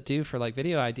supposed to do for, like,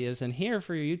 video ideas? And here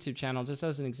for your YouTube channel, just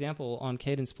as an example, on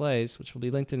Cadence Plays, which will be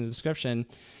linked in the description,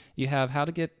 you have How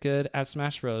to Get Good at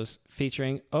Smash Bros.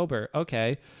 Featuring Ober.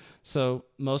 Okay, so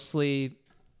mostly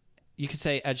you could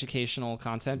say educational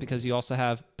content, because you also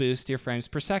have Boost Your Frames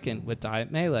Per Second with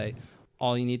Diet Melee.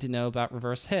 All you need to know about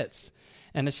reverse hits.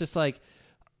 And it's just like,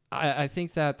 I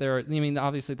think that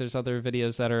obviously there's other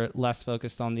videos that are less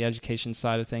focused on the education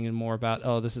side of thing and more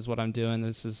about, this is what I'm doing.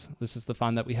 This is the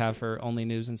fun that we have for Only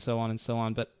Noobs, and so on and so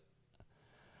on. But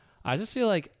I just feel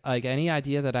like any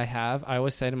idea that I have, I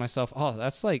always say to myself,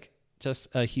 that's like just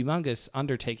a humongous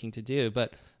undertaking to do.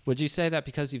 But would you say that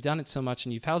because you've done it so much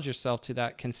and you've held yourself to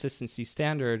that consistency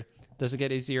standard, Does it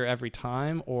get easier every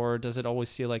time, or does it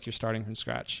always feel like you're starting from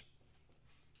scratch?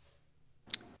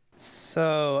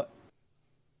 So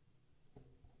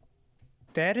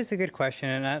that is a good question,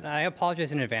 and I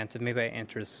apologize in advance if maybe I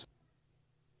answer this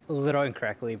a little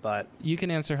incorrectly, but You can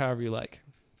answer however you like.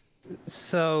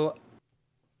 so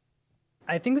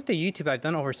I think with the YouTube, I've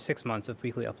done over 6 months of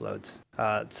weekly uploads,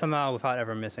 somehow without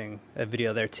ever missing a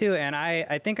video there too. And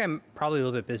I think I'm probably a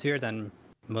little bit busier than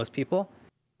most people.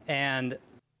 And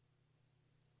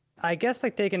I guess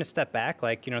like taking a step back,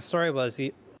 like, story was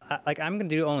like, I'm going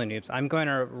to do Only Noobs. I'm going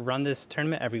to run this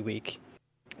tournament every week.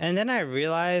 And then I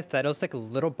realized that it was like a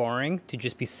little boring to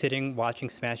just be sitting watching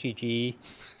Smash GG,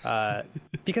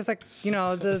 because like,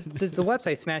 the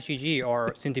website Smash GG,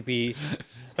 or soon to be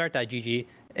Start.gg,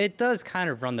 it does kind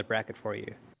of run the bracket for you.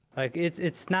 Like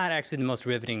it's not actually the most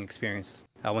riveting experience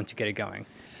once you get it going.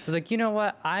 So it's like, you know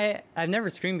what? I've never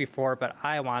streamed before, but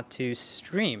I want to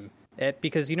stream it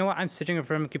because you know what? I'm sitting in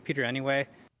front of a computer anyway.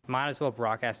 Might as well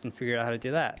broadcast and figure out how to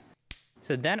do that.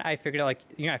 So then I figured out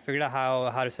I figured out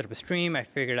how to set up a stream. I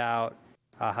figured out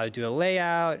how to do a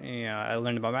layout. I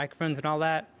learned about microphones and all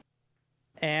that.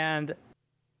 And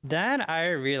then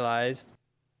I realized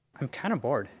I'm kind of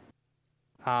bored.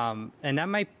 And that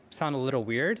might sound a little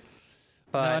weird,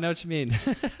 but No, I know what you mean.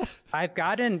 I've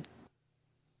gotten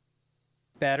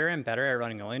better and better at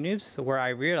running Only Noobs, where I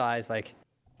realize like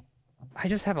I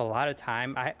just have a lot of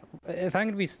time. If I'm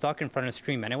going to be stuck in front of a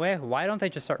stream anyway, why don't I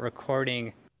just start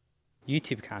recording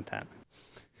YouTube content?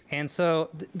 And so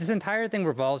this entire thing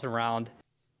revolves around,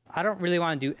 I don't really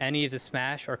want to do any of the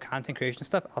Smash or content creation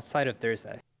stuff outside of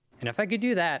Thursday. And if I could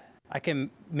do that, I can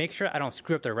make sure I don't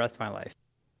screw up the rest of my life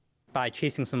by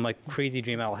chasing some like crazy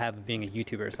dream I'll have of being a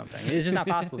YouTuber or something. It's just not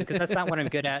possible because that's not what I'm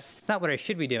good at. It's not what I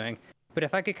should be doing. But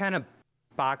if I could kind of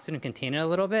box it and contain it a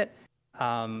little bit,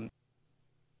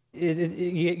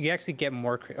 you actually get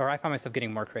more, or I find myself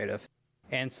getting more creative.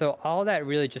 And so all that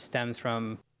really just stems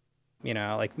from,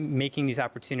 like making these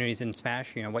opportunities in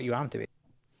Smash, what you want them to be.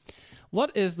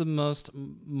 What is the most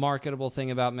marketable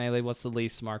thing about Melee? What's the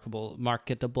least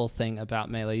marketable thing about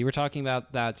Melee? You were talking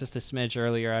about that just a smidge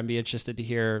earlier. I'd be interested to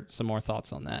hear some more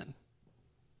thoughts on that.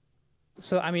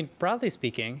 So, I mean, broadly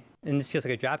speaking, and this feels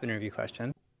like a job interview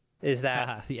question, is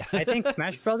that Yeah. I think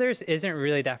Smash Brothers isn't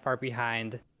really that far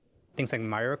behind things like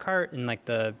Mario Kart and like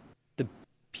the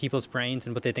people's brains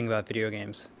and what they think about video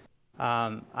games.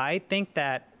 I think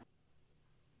that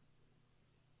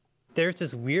there's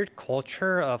this weird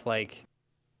culture of like,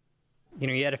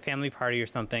 you had a family party or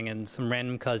something and some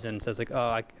random cousin says like,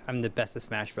 oh, I'm the best at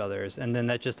Smash Brothers. And then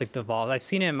that just like devolves. I've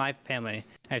seen it in my family.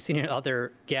 I've seen it in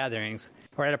other gatherings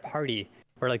or at a party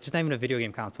where like there's not even a video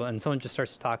game console and someone just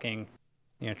starts talking,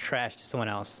 trash to someone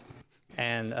else.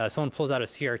 And someone pulls out a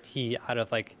CRT out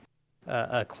of like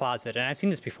a closet. And I've seen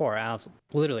this before. And I was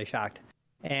literally shocked.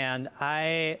 And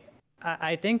I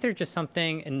think there's just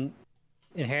something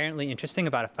inherently interesting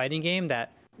about a fighting game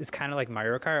that is kind of like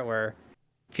Mario Kart, where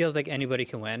it feels like anybody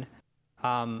can win.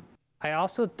 I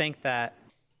also think that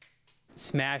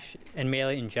Smash and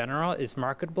Melee in general is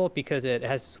marketable because it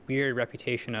has this weird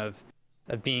reputation of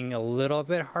being a little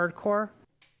bit hardcore,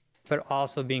 but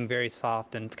also being very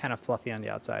soft and kind of fluffy on the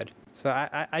outside. So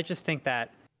I just think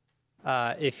that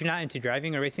if you're not into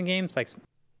driving or racing games, like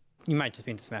you might just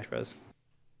be into Smash Bros.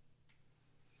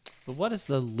 But what is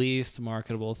the least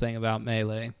marketable thing about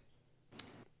Melee?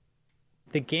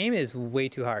 The game is way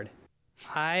too hard.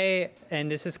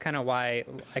 And this is kind of why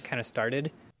I kind of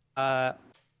started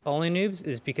Only Noobs,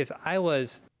 is because I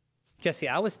was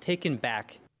taken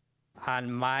back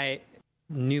on my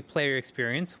new player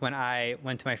experience when I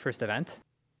went to my first event.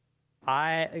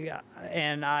 I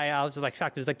was just like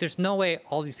shocked. There's no way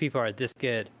all these people are this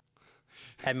good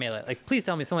at Melee. Like, please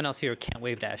tell me someone else here can't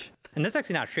wave dash. And that's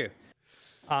actually not true.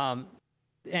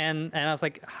 And I was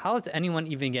like, how is anyone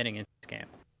even getting into this game?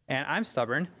 And I'm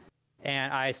stubborn,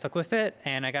 and I stuck with it,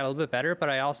 and I got a little bit better. But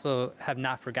I also have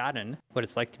not forgotten what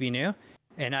it's like to be new,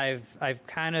 and I've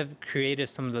kind of created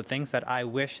some of the things that I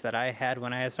wish that I had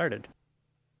when I had started.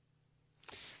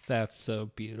 That's so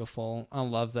beautiful. I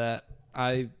love that.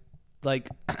 I like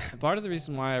part of the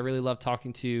reason why I really love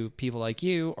talking to people like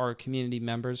you or community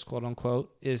members, quote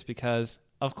unquote, is because,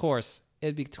 of course,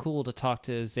 it'd be cool to talk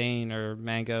to Zane or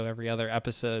Mango every other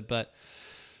episode, but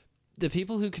the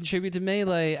people who contribute to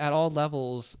Melee at all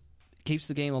levels keeps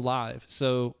the game alive.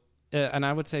 So, and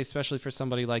I would say especially for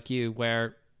somebody like you,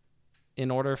 where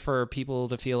in order for people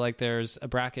to feel like there's a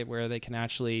bracket where they can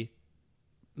actually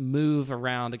move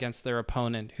around against their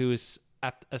opponent who is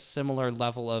at a similar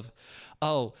level of,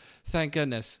 oh, thank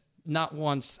goodness, not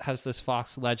once has this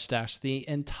fox ledge dash the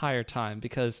entire time,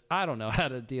 because I don't know how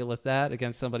to deal with that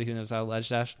against somebody who knows how to ledge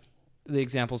dash. the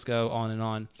examples go on and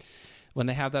on. When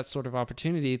they have that sort of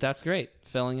opportunity, that's great.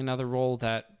 Filling another role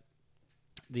that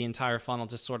the entire funnel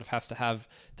just sort of has to have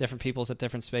different peoples at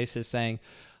different spaces saying,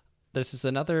 this is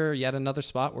yet another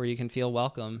spot where you can feel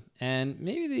welcome. And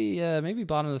maybe the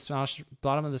bottom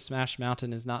of the Smash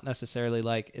Mountain is not necessarily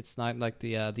like, it's not like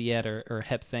the ed or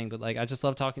hip thing, but like I just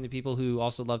love talking to people who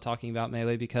also love talking about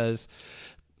Melee, because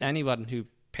anyone who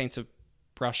paints a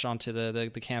brush onto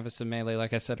the canvas of Melee,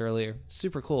 like I said earlier,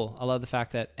 super cool. I love the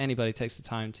fact that anybody takes the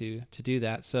time to do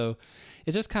that. So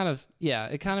it just kind of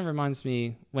reminds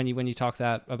me when you talk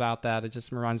about that, it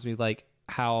just reminds me like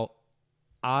how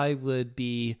I would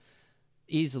be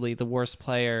easily the worst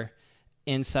player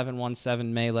in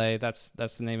 717 Melee. That's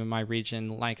the name of my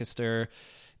region. Lancaster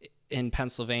in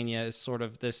Pennsylvania is sort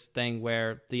of this thing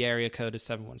where the area code is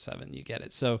 717. You get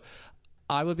it. So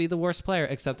I would be the worst player,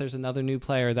 except there's another new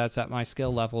player that's at my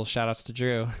skill level. Shout outs to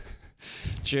Drew.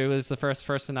 Drew is the first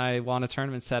person I won a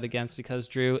tournament set against, because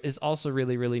Drew is also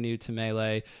really, really new to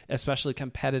Melee, especially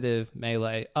competitive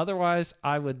Melee. Otherwise,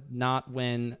 I would not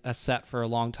win a set for a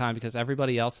long time, because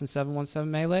everybody else in 717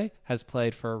 Melee has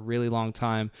played for a really long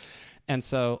time. And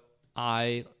so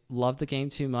I love the game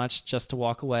too much just to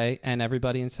walk away, and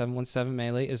everybody in 717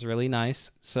 Melee is really nice.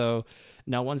 So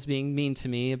no one's being mean to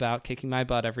me about kicking my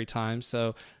butt every time.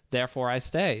 So therefore I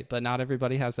stay, but not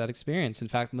everybody has that experience. In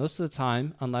fact, most of the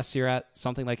time, unless you're at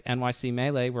something like NYC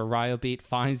Melee where Ryobeat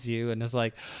finds you and is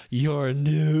like, you're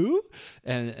new,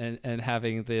 and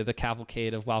having the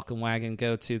cavalcade of welcome wagon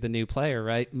go to the new player,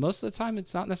 right? Most of the time,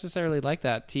 it's not necessarily like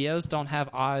that. TOs don't have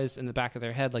eyes in the back of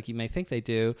their head like you may think they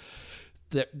do.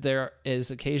 There is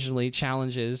occasionally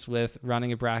challenges with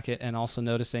running a bracket and also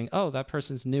noticing, oh, that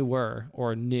person's newer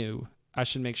or new. I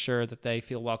should make sure that they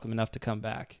feel welcome enough to come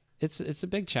back. It's a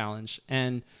big challenge,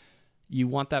 and you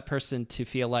want that person to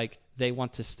feel like they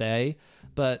want to stay.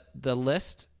 But the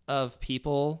list of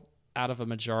people out of a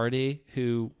majority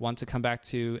who want to come back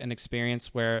to an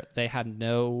experience where they had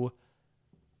no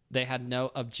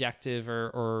objective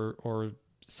or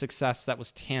success that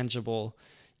was tangible,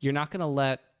 you're not going to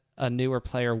let a newer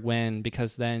player win,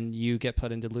 because then you get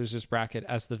put into loser's bracket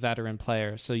as the veteran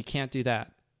player. So you can't do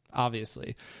that,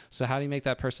 obviously. So how do you make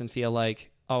that person feel like,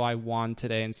 oh, I won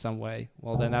today in some way?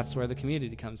 Well, then that's where the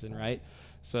community comes in, right?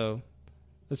 So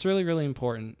it's really, really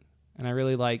important. And I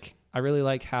really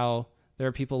like how there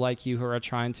are people like you who are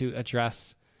trying to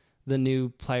address the new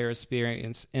player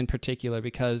experience in particular,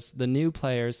 because the new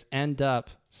players end up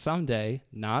someday,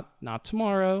 not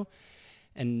tomorrow,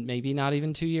 and maybe not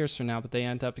even 2 years from now, but they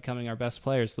end up becoming our best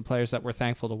players, the players that we're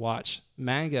thankful to watch.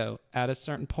 Mango, at a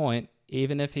certain point,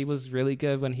 even if he was really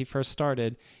good when he first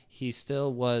started, he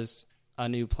still was a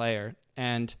new player.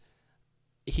 And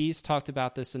he's talked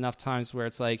about this enough times where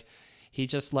it's like he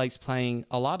just likes playing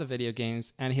a lot of video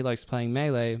games and he likes playing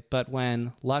Melee. But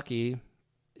when Lucky,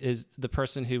 is the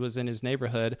person who was in his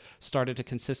neighborhood, started to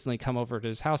consistently come over to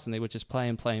his house and they would just play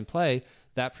and play and play,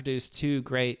 that produced two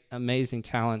great, amazing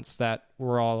talents that we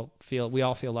all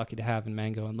feel lucky to have in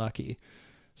Mango and Lucky.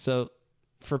 So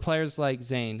for players like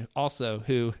Zane also,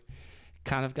 who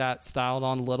kind of got styled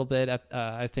on a little bit at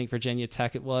I think Virginia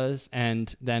Tech it was,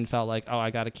 and then felt like, oh,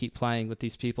 I got to keep playing with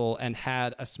these people, and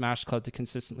had a Smash Club to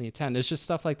consistently attend. There's just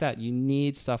stuff like that. You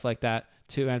need stuff like that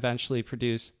to eventually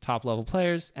produce top level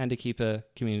players and to keep a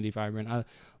community vibrant. I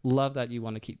love that you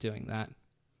want to keep doing that.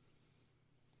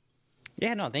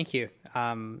 Yeah, no, thank you.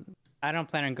 I don't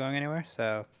plan on going anywhere,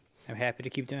 so I'm happy to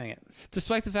keep doing it.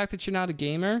 Despite the fact that you're not a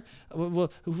gamer,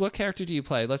 what character do you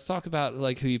play? Let's talk about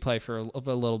like who you play for a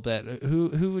little bit.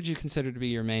 Who would you consider to be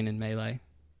your main in Melee?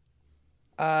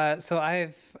 So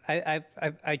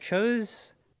I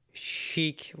chose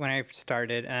Sheik when I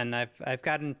started, and I've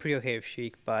gotten pretty okay with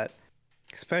Sheik, but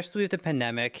especially with the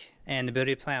pandemic and the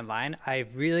ability to play online,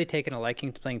 I've really taken a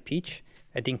liking to playing Peach.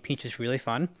 I think Peach is really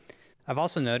fun. I've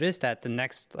also noticed that the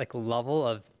next level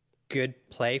of good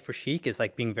play for Sheik is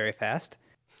being very fast.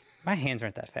 My hands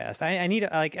aren't that fast. I need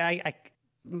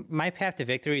my path to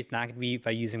victory is not going to be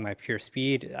by using my pure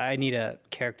speed. I need a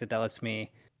character that lets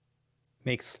me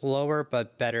make slower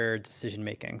but better decision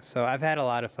making. So I've had a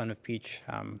lot of fun with Peach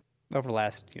over the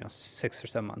last 6 or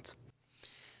 7 months.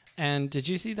 And did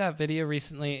you see that video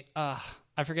recently?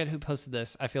 I forget who posted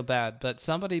this. I feel bad, but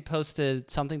somebody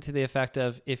posted something to the effect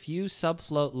of, if you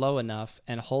subfloat low enough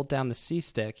and hold down the C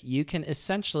stick, you can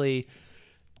essentially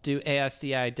do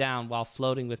ASDI down while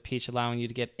floating with Peach, allowing you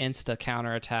to get insta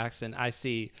counter attacks. And I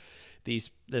see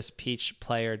this Peach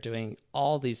player doing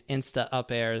all these insta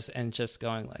up airs and just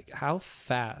going like, how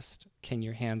fast can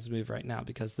your hands move right now?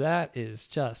 Because that is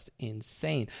just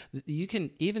insane. You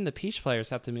can, even the Peach players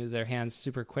have to move their hands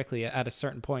super quickly at a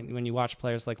certain point. When you watch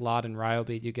players like Lod and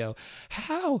Ryobeat, you go,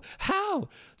 how?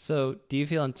 So do you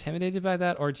feel intimidated by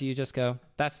that, or do you just go,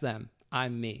 that's them,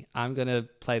 I'm me, I'm going to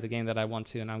play the game that I want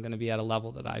to, and I'm going to be at a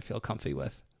level that I feel comfy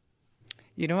with?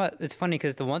 You know what? It's funny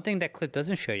because the one thing that clip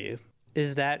doesn't show you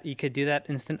is that you could do that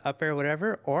instant up air or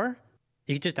whatever, or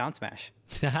you could just down smash.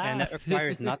 And that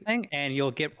requires nothing, and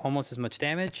you'll get almost as much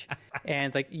damage. And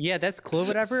it's like, yeah, that's cool,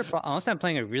 whatever, but unless I'm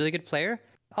playing a really good player,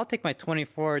 I'll take my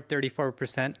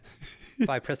 34%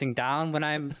 by pressing down when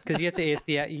I'm, because you have to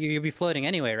ASD, you'll be floating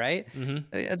anyway, right?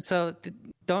 Mm-hmm. And so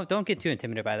don't get too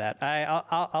intimidated by that.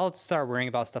 I'll start worrying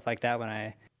about stuff like that when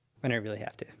I really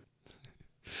have to.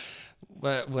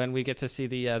 When we get to see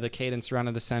the cadence run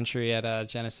of the century at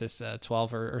Genesis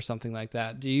 12 or something like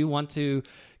that, do you want to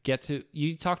get to,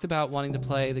 you talked about wanting to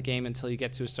play the game until you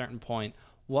get to a certain point.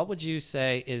 What would you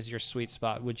say is your sweet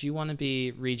spot? Would you want to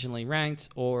be regionally ranked,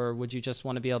 or would you just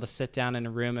want to be able to sit down in a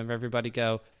room and everybody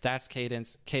go, that's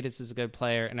Cadence, Cadence is a good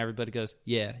player, and everybody goes,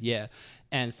 yeah,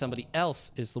 and somebody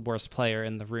else is the worst player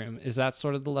in the room? Is that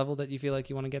sort of the level that you feel like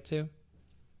you want to get to?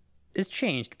 It's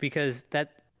changed because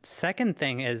that second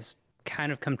thing is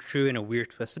kind of come true in a weird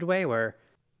twisted way where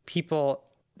people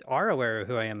are aware of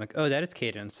who I am, like, oh, that is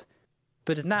Cadence,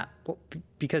 but it's not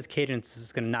because Cadence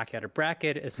is going to knock you out of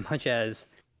bracket as much as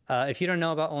if you don't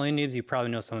know about Only Noobs, you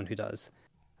probably know someone who does.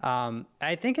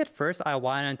 I think at first I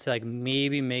wanted to like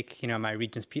maybe make my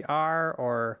region's PR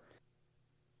or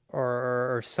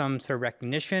some sort of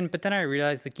recognition, but then I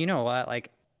realized like, you know what,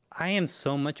 like I am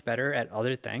so much better at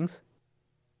other things.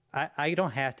 I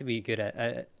don't have to be good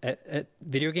at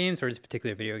video games or this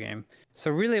particular video game.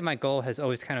 So really my goal has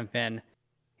always kind of been,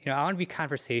 I want to be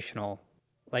conversational.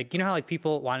 Like, how like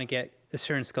people want to get a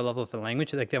certain skill level of a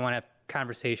language, like they want to have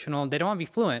conversational, they don't want to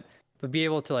be fluent, but be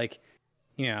able to like,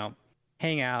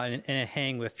 hang out and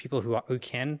hang with people who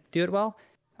can do it well.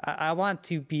 I want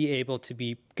to be able to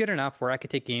be good enough where I could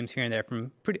take games here and there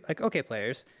from pretty like okay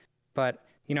players, but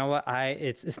you know what,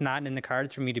 it's not in the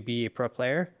cards for me to be a pro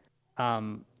player.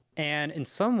 And in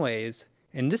some ways,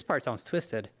 and this part sounds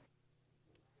twisted,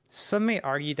 some may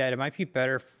argue that it might be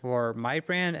better for my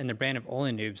brand and the brand of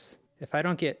Only Noobs if I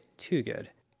don't get too good.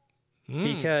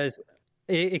 Because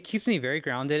it keeps me very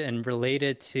grounded and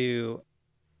related to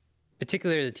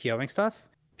particularly the TOing stuff.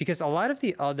 Because a lot of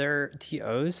the other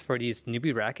TOs for these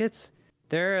newbie brackets,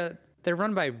 they're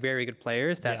run by very good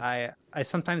players that yes. I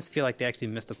sometimes feel like they actually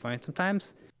missed the point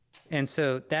sometimes. And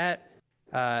so that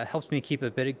helps me keep a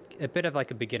bit of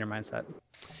like a beginner mindset.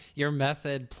 Your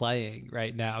method playing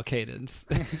right now, Cadence.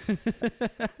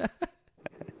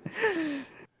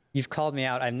 You've called me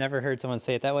out. I've never heard someone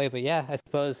say it that way, but yeah, I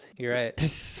suppose you're right.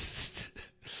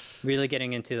 Really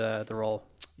getting into the role.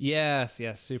 Yes,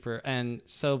 super. And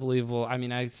so believable. I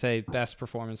mean, I'd say best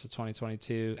performance of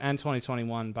 2022 and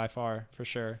 2021 by far, for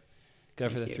sure. Go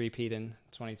for the three-peat in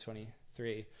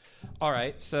 2023. All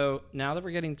right, so now that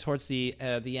we're getting towards the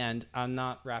end, I'm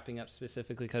not wrapping up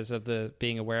specifically because of the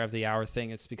being aware of the hour thing.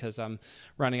 It's because I'm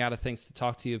running out of things to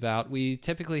talk to you about. We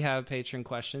typically have Patreon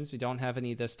questions. We don't have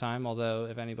any this time, although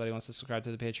if anybody wants to subscribe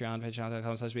to the Patreon,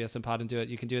 patreon.com/bsmpod and do it,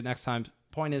 you can do it next time.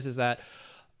 Point is that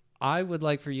I would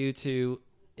like for you to,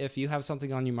 if you have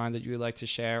something on your mind that you would like to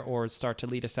share or start to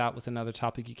lead us out with another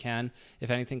topic, you can. If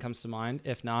anything comes to mind.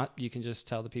 If not, you can just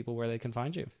tell the people where they can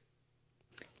find you.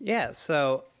 Yeah,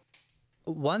 so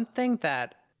one thing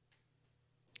that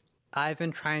I've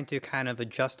been trying to kind of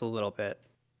adjust a little bit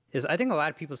is I think a lot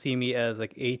of people see me as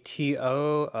like a TO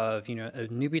of, a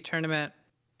newbie tournament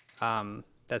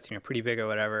that's, pretty big or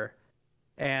whatever.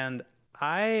 And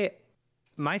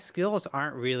my skills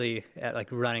aren't really at like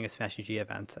running a Smash GG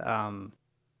event.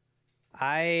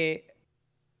 I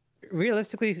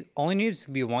realistically Only Noobs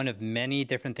can be one of many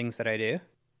different things that I do.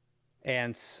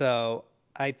 And so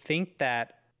I think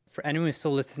that for anyone who's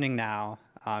still listening now,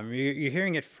 you're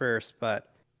hearing it first, but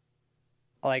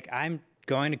like I'm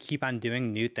going to keep on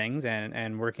doing new things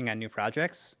and working on new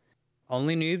projects.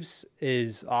 Only Noobs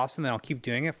is awesome, and I'll keep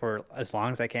doing it for as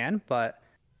long as I can. But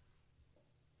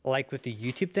like with the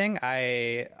YouTube thing,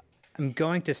 I'm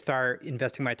going to start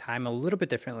investing my time a little bit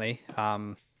differently,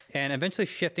 and eventually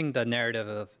shifting the narrative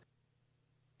of,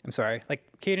 like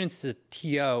Cadence is a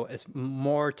TO is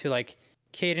more to like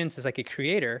Cadence is like a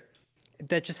creator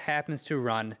that just happens to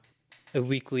run a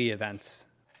weekly events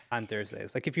on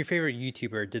Thursdays. Like if your favorite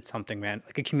YouTuber did something, man,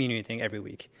 like a community thing every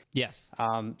week. Yes.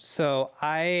 So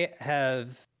I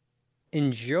have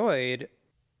enjoyed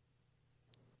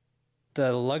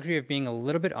the luxury of being a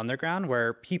little bit underground,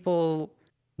 where people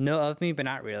know of me but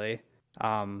not really.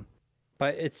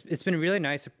 But it's been really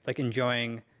nice, like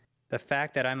enjoying the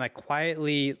fact that I'm like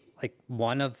quietly like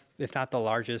one of, if not the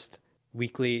largest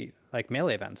weekly like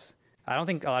Melee events. I don't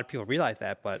think a lot of people realize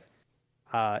that, but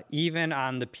even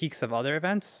on the peaks of other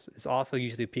events, it's also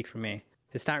usually a peak for me.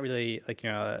 It's not really like,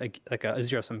 like a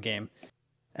zero-sum game.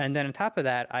 And then on top of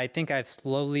that, I think I've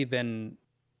slowly been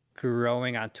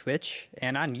growing on Twitch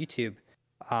and on YouTube,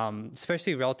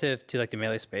 especially relative to like the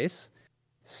Melee space.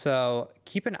 So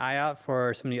keep an eye out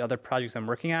for some of the other projects I'm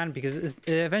working on, because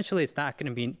eventually it's not going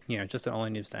to be, just an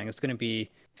Only Noobs thing. It's going to be,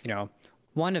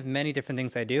 one of many different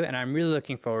things I do. And I'm really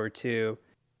looking forward to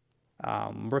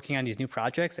working on these new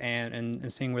projects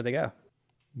and seeing where they go.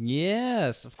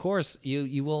 Yes, of course.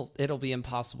 You will. It'll be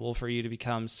impossible for you to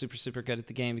become super, super good at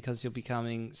the game, because you'll be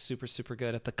becoming super, super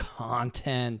good at the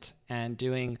content and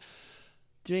doing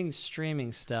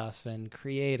streaming stuff and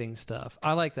creating stuff.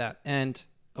 I like that. And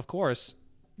of course,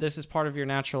 this is part of your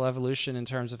natural evolution in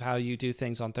terms of how you do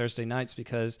things on Thursday nights,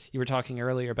 because you were talking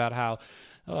earlier about how,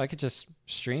 I could just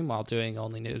stream while doing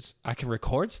Only Noobs. I can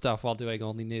record stuff while doing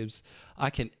Only Noobs. I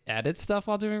can edit stuff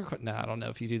while doing No, I don't know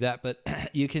if you do that, but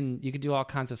you can do all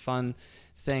kinds of fun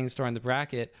things during the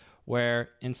bracket, where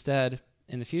instead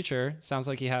in the future, it sounds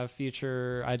like you have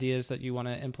future ideas that you want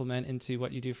to implement into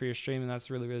what you do for your stream, and that's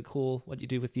really, really cool. What you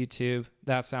do with YouTube,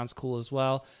 that sounds cool as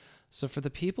well. So for the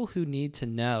people who need to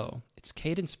know, it's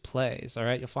Cadence Plays, all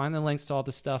right? You'll find the links to all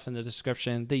the stuff in the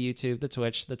description, the YouTube, the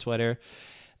Twitch, the Twitter.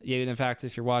 In fact,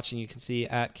 if you're watching, you can see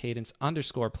at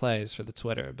Cadence_plays for the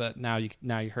Twitter, but now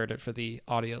you heard it for the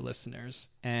audio listeners.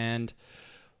 And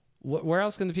where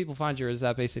else can the people find you? Or is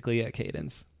that basically at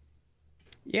Cadence?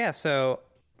 Yeah, so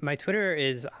my Twitter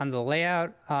is on the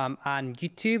layout. On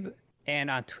YouTube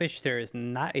and on Twitch, there is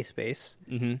not a space.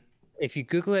 Mm-hmm. If you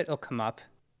Google it, it'll come up.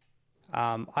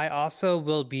 I also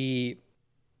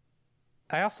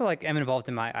am involved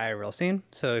in my IRL scene.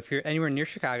 So if you're anywhere near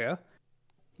Chicago,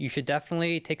 you should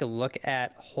definitely take a look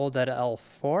at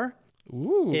Hold.L4.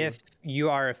 Ooh. If you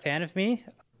are a fan of me,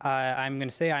 I'm going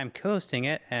to say I'm co-hosting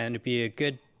it, and it'd be a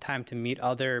good time to meet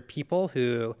other people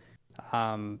who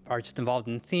are just involved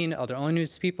in the scene, other Only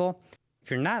Noobs people.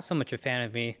 If you're not so much a fan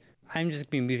of me, I'm just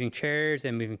going to be moving chairs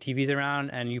and moving TVs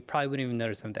around, and you probably wouldn't even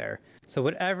notice I'm there. So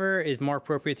whatever is more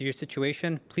appropriate to your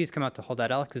situation, please come out to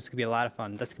Hold.L, because it's going to be a lot of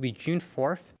fun. That's going to be June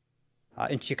 4th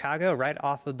in Chicago, right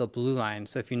off of the Blue Line.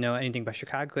 So if you know anything about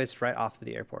Chicago, it's right off of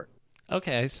the airport.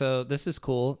 Okay, so this is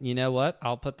cool. You know what?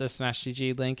 I'll put the Smash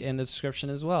GG link in the description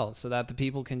as well, so that the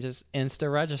people can just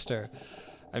insta-register.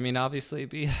 I mean, obviously, it'd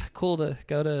be cool to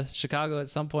go to Chicago at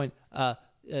some point. I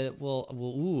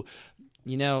really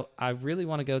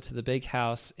want to go to the Big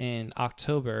House in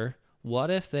October. What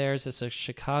if there's a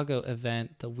Chicago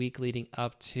event the week leading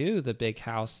up to the Big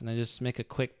House, and I just make a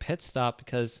quick pit stop,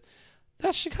 because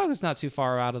that Chicago's not too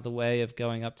far out of the way of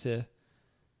going up to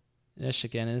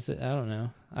Michigan, is it? I don't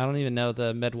know. I don't even know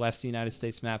the Midwest United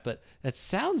States map, but it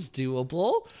sounds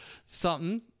doable.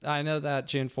 Something. I know that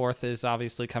June 4th is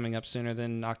obviously coming up sooner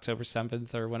than October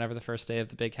 7th or whenever the first day of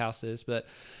the Big House is, but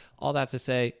all that to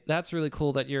say, that's really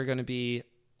cool that you're going to be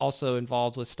also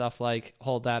involved with stuff like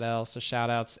Hold.L, so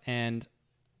shout outs. And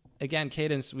again,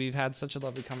 Cadence, we've had such a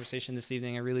lovely conversation this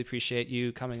evening. I really appreciate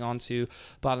you coming on to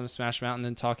Bottom of Smash Mountain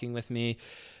and talking with me.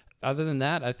 Other than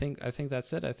that, I think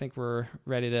that's it. I think we're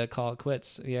ready to call it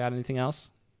quits. You got anything else?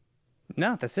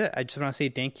 No, that's it. I just want to say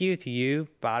thank you to you,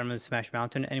 Bottom of Smash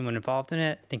Mountain, anyone involved in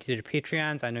it. Thank you to the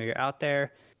Patreons. I know you're out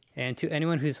there. And to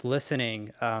anyone who's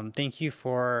listening, thank you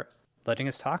for letting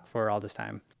us talk for all this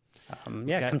time.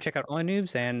 Okay. Come check out Only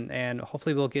Noobs, and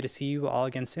hopefully we'll get to see you all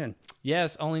again soon.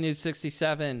 Yes, Only Noobs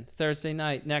 67, Thursday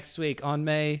night next week on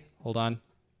May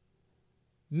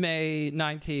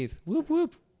 19th. Whoop,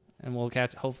 whoop. And we'll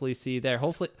hopefully see you there.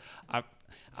 Hopefully,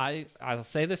 I'll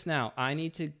say this now. I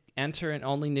need to enter in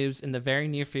Only Noobs in the very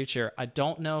near future. I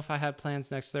don't know if I have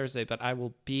plans next Thursday, but I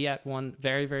will be at one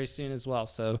very, very soon as well.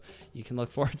 So you can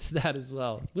look forward to that as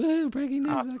well. Woo, breaking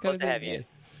news. Glad to have you.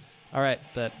 All right,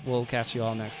 but we'll catch you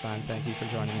all next time. Thank you for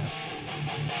joining us.